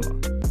Alabama,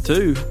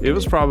 too. It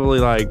was probably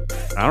like,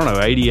 I don't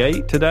know,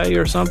 88 today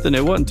or something.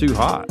 It wasn't too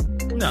hot.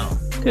 No.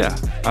 Yeah,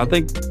 I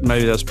think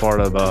maybe that's part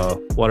of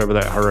whatever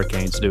that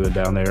hurricane's doing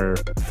down there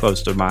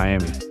close to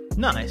Miami.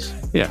 Nice.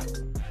 Yeah.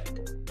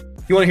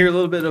 You want to hear a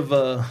little bit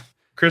of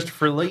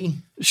Christopher Lee?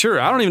 Sure.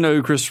 I don't even know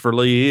who Christopher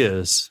Lee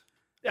is.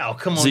 Oh,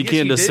 come on. Is he Yes,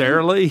 kin you to do.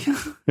 Sarah Lee,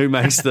 who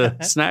makes the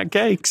snack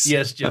cakes?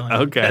 Yes, John.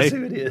 Okay. That's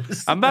who it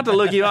is. I'm about to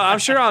look you up. I'm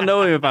sure I'll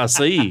know him if I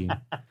see him.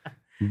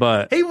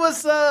 But He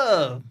was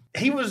the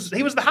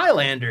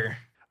Highlander.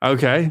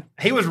 okay.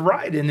 He was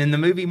riding in the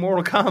movie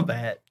Mortal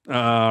Kombat.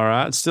 All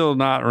right. Still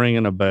not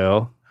ringing a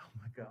bell. Oh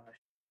my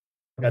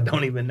gosh. I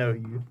don't even know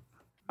you.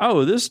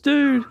 Oh, this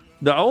dude,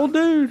 the old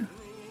dude,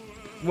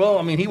 Well,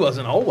 I mean, he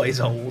wasn't always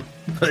old,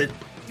 but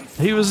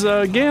he was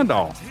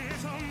Gandalf,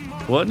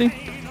 wasn't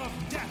he?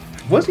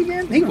 was he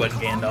Gandalf? He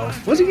wasn't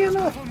Gandalf. Was he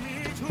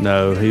Gandalf?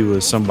 No, he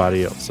was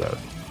somebody else, though.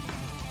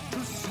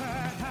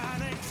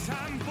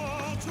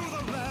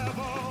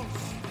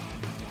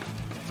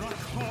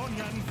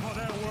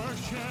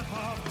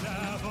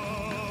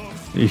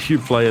 If you're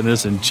playing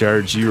this in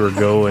church, you are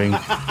going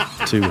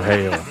to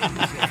hell.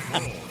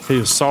 He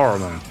was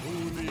Saruman.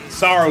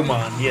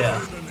 Saruman,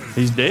 yeah.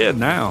 He's dead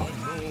now.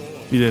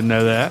 You didn't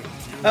know that?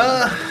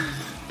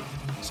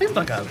 Seems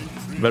like I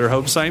Better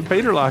hope St.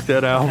 Peter liked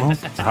that album.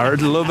 I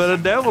heard a little bit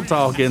of devil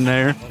talk in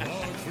there.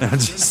 I'm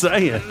just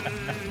saying.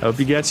 Hope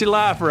you got your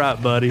life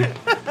right, buddy.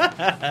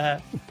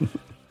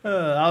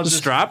 The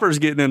Striper's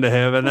getting into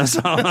heaven. That's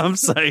all I'm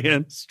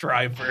saying.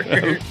 Striper.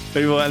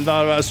 People hadn't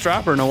thought about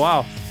Striper in a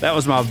while. That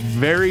was my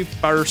very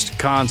first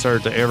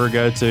concert to ever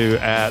go to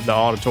at the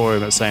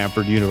auditorium at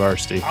Samford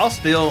University. I'll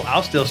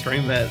still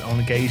stream that on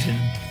occasion.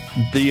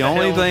 The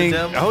only Hell with the thing,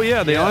 Devil?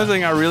 the only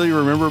thing I really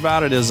remember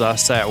about it is I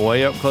sat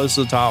way up close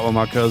to the top with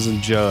my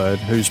cousin Judd,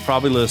 who's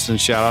probably listening.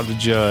 Shout out to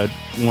Judd,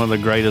 one of the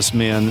greatest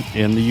men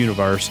in the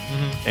universe.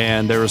 Mm-hmm.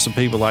 And there were some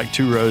people like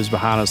 2 rows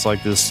behind us,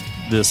 like this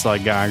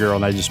like guy and girl,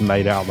 and they just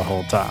made out the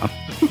whole time.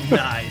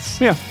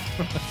 Nice. Yeah,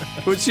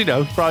 which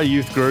probably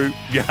youth group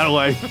got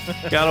away,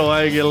 get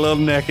a little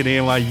naked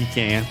in while you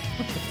can.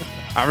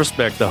 I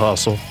respect the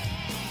hustle.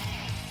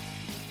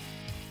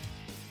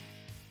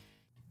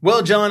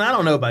 Well, John, I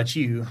don't know about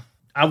you.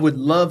 I would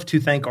love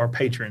to thank our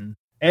patron,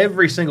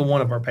 every single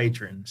one of our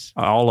patrons.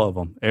 All of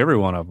them, every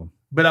one of them.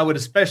 But I would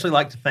especially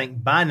like to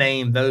thank by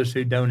name those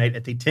who donate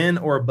at the 10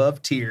 or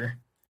above tier.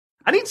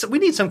 We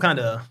need some kind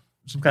of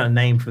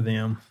name for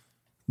them.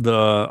 The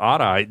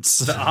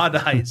Oddites. The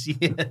Oddites,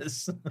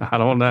 yes. I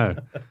don't know.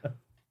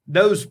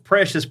 Those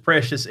precious,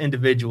 precious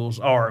individuals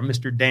are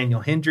Mr.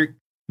 Daniel Hendrick,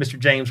 Mr.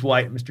 James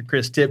White, Mr.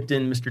 Chris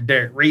Tipton, Mr.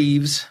 Derek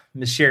Reeves,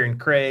 Ms. Sharon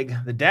Craig,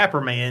 the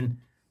Dapper Man,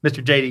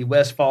 Mr. J.D.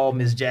 Westfall,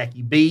 Ms.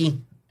 Jackie B.,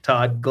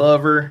 Todd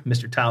Glover,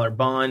 Mr. Tyler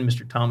Bond,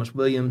 Mr. Thomas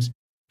Williams,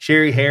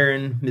 Sherry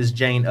Heron, Ms.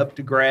 Jane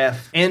Updegraff,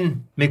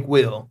 and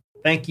McWill.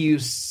 Thank you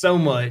so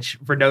much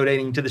for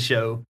donating to the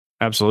show.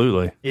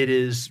 Absolutely. It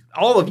is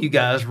all of you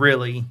guys,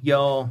 really.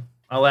 Y'all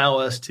allow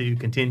us to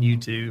continue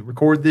to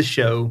record this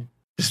show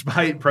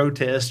despite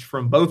protests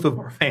from both of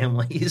our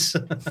families.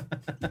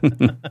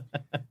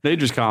 They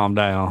just calmed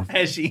down.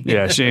 Has she?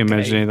 Yeah, she didn't Okay.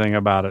 mention anything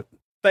about it.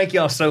 Thank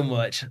y'all so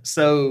much.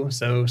 So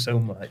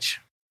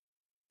much.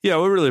 Yeah,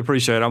 we really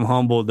appreciate it. I'm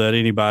humbled that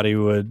anybody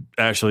would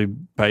actually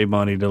pay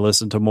money to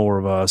listen to more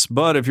of us.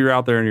 But if you're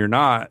out there and you're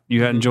not,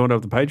 you hadn't joined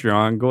up the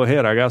Patreon, go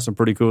ahead. I got some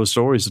pretty cool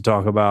stories to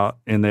talk about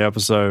in the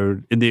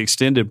episode, in the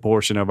extended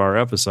portion of our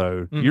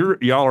episode.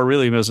 Y'all are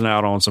really missing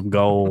out on some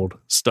gold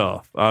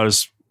stuff. I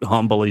just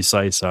humbly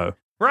say so.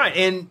 Right.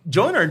 And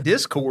join our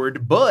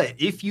Discord. But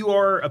if you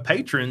are a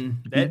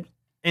patron, that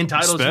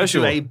entitles you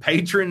to a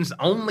patrons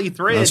only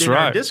thread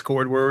our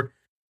Discord where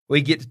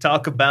we get to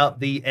talk about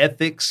the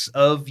ethics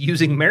of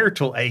using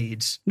marital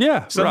aids.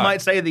 Yeah. Some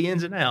might say the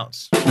ins and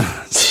outs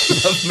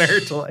of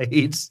marital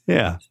aids.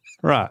 Yeah.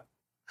 Right.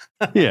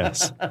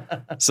 Yes.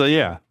 So,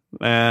 yeah.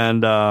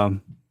 And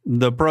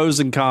the pros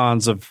and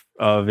cons of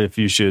if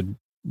you should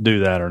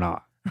do that or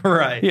not.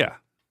 Right. Yeah.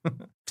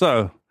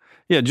 So,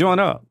 yeah, join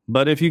up.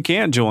 But if you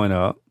can't join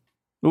up,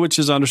 which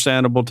is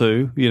understandable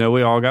too,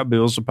 we all got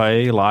bills to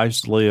pay,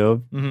 lives to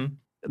live. Mm-hmm.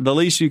 The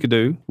least you could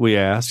do, we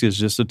ask, is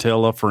just to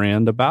tell a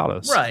friend about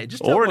us. Right.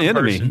 Just or an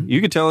enemy. Person.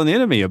 You could tell an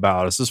enemy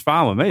about us. It's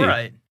fine with me.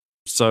 Right.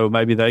 So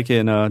maybe they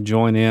can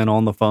join in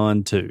on the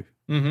fun too.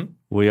 Mm-hmm.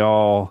 We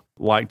all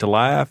like to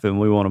laugh and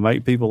we want to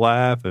make people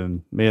laugh.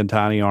 And me and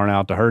Tiny aren't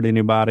out to hurt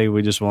anybody.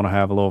 We just want to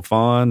have a little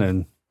fun.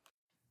 And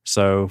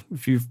so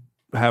if you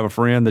have a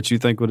friend that you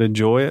think would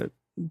enjoy it,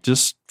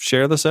 just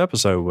share this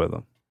episode with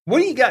them. What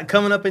do you got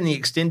coming up in the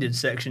extended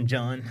section,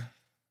 John?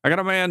 I got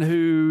a man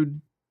who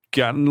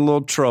got in a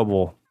little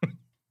trouble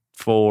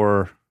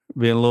for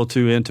being a little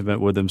too intimate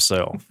with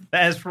himself.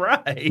 That's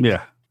right.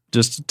 Yeah,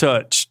 just a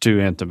touch too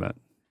intimate.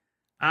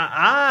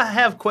 I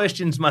have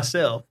questions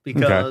myself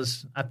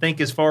because I think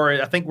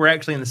we're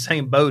actually in the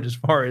same boat as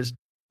far as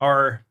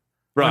our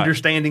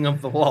understanding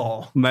of the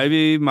law.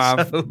 Maybe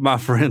my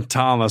friend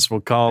Thomas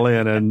will call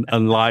in and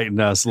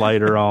enlighten us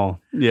later on.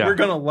 Yeah, we're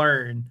going to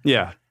learn.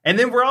 Yeah. And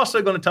then we're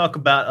also going to talk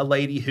about a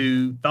lady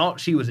who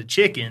thought she was a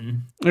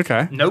chicken.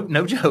 Okay.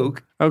 No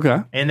joke.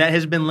 Okay. And that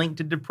has been linked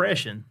to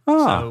depression.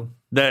 So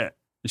that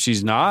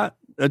she's not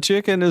a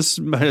chicken has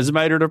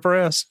made her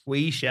depressed?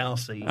 We shall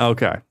see.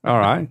 Okay. All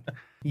right.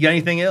 You got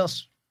anything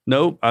else?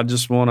 Nope. I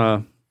just want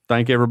to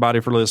thank everybody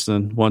for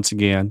listening once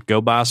again.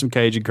 Go buy some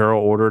Cajun Curl,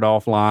 order it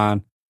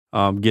offline.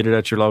 Get it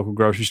at your local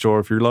grocery store.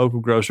 If your local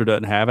grocer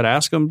doesn't have it,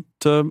 ask them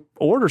to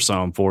order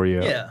some for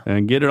you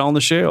and get it on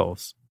the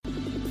shelves.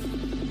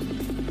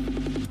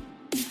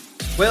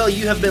 Well,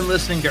 you have been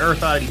listening to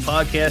Earth Oddity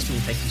Podcast, and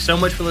thank you so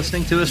much for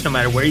listening to us, no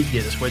matter where you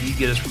get us, whether you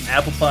get us from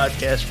Apple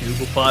Podcasts,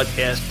 Google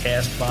Podcasts,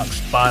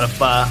 CastBox,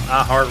 Spotify,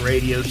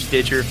 iHeartRadio,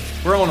 Stitcher.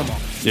 We're on them all.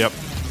 Yep.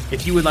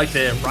 If you would like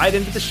to write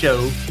into the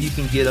show, you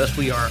can get us.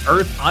 We are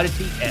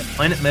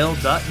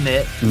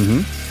earthoddity@planetmail.net.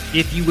 Mm-hmm.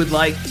 If you would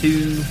like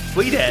to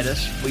tweet at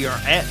us, we are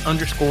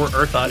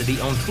 @_EarthOddity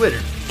on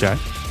Twitter. Okay.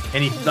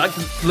 And if you'd like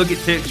to look at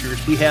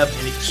pictures, we have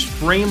an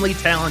extremely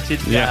talented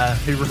guy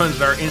who runs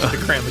our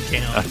Instagram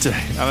account. I tell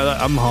you,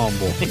 I'm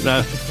humble.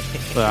 No,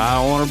 I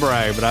don't want to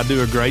brag, but I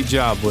do a great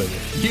job with it.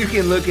 You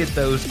can look at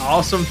those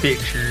awesome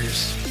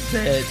pictures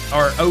that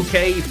are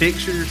okay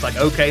pictures, like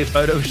okay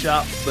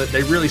Photoshop, but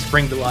they really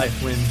spring to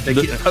life when they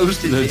get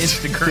posted to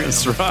Instagram.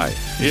 That's right.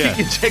 Yeah. You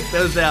can check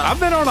those out. I've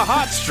been on a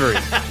hot streak,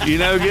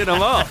 getting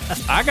them up.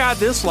 I got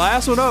this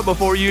last one up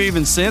before you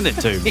even sent it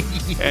to me.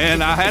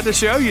 And I had to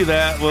show you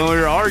that when we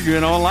were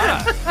arguing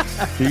online.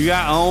 You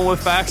got on with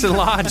facts and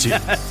logic.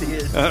 I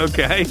did.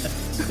 Okay.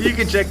 You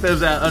can check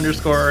those out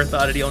 _Earth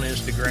Oddity on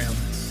Instagram.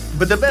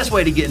 But the best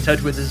way to get in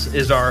touch with us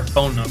is our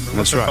phone number.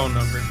 What's our phone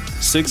number?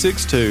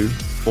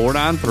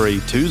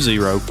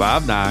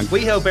 662-493-2059.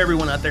 We hope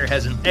everyone out there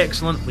has an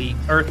excellent week.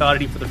 Earth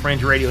Oddity for the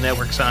Fringe Radio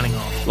Network signing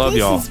off. Love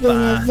y'all. This has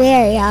been a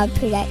very odd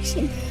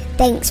production.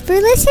 Thanks for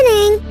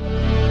listening.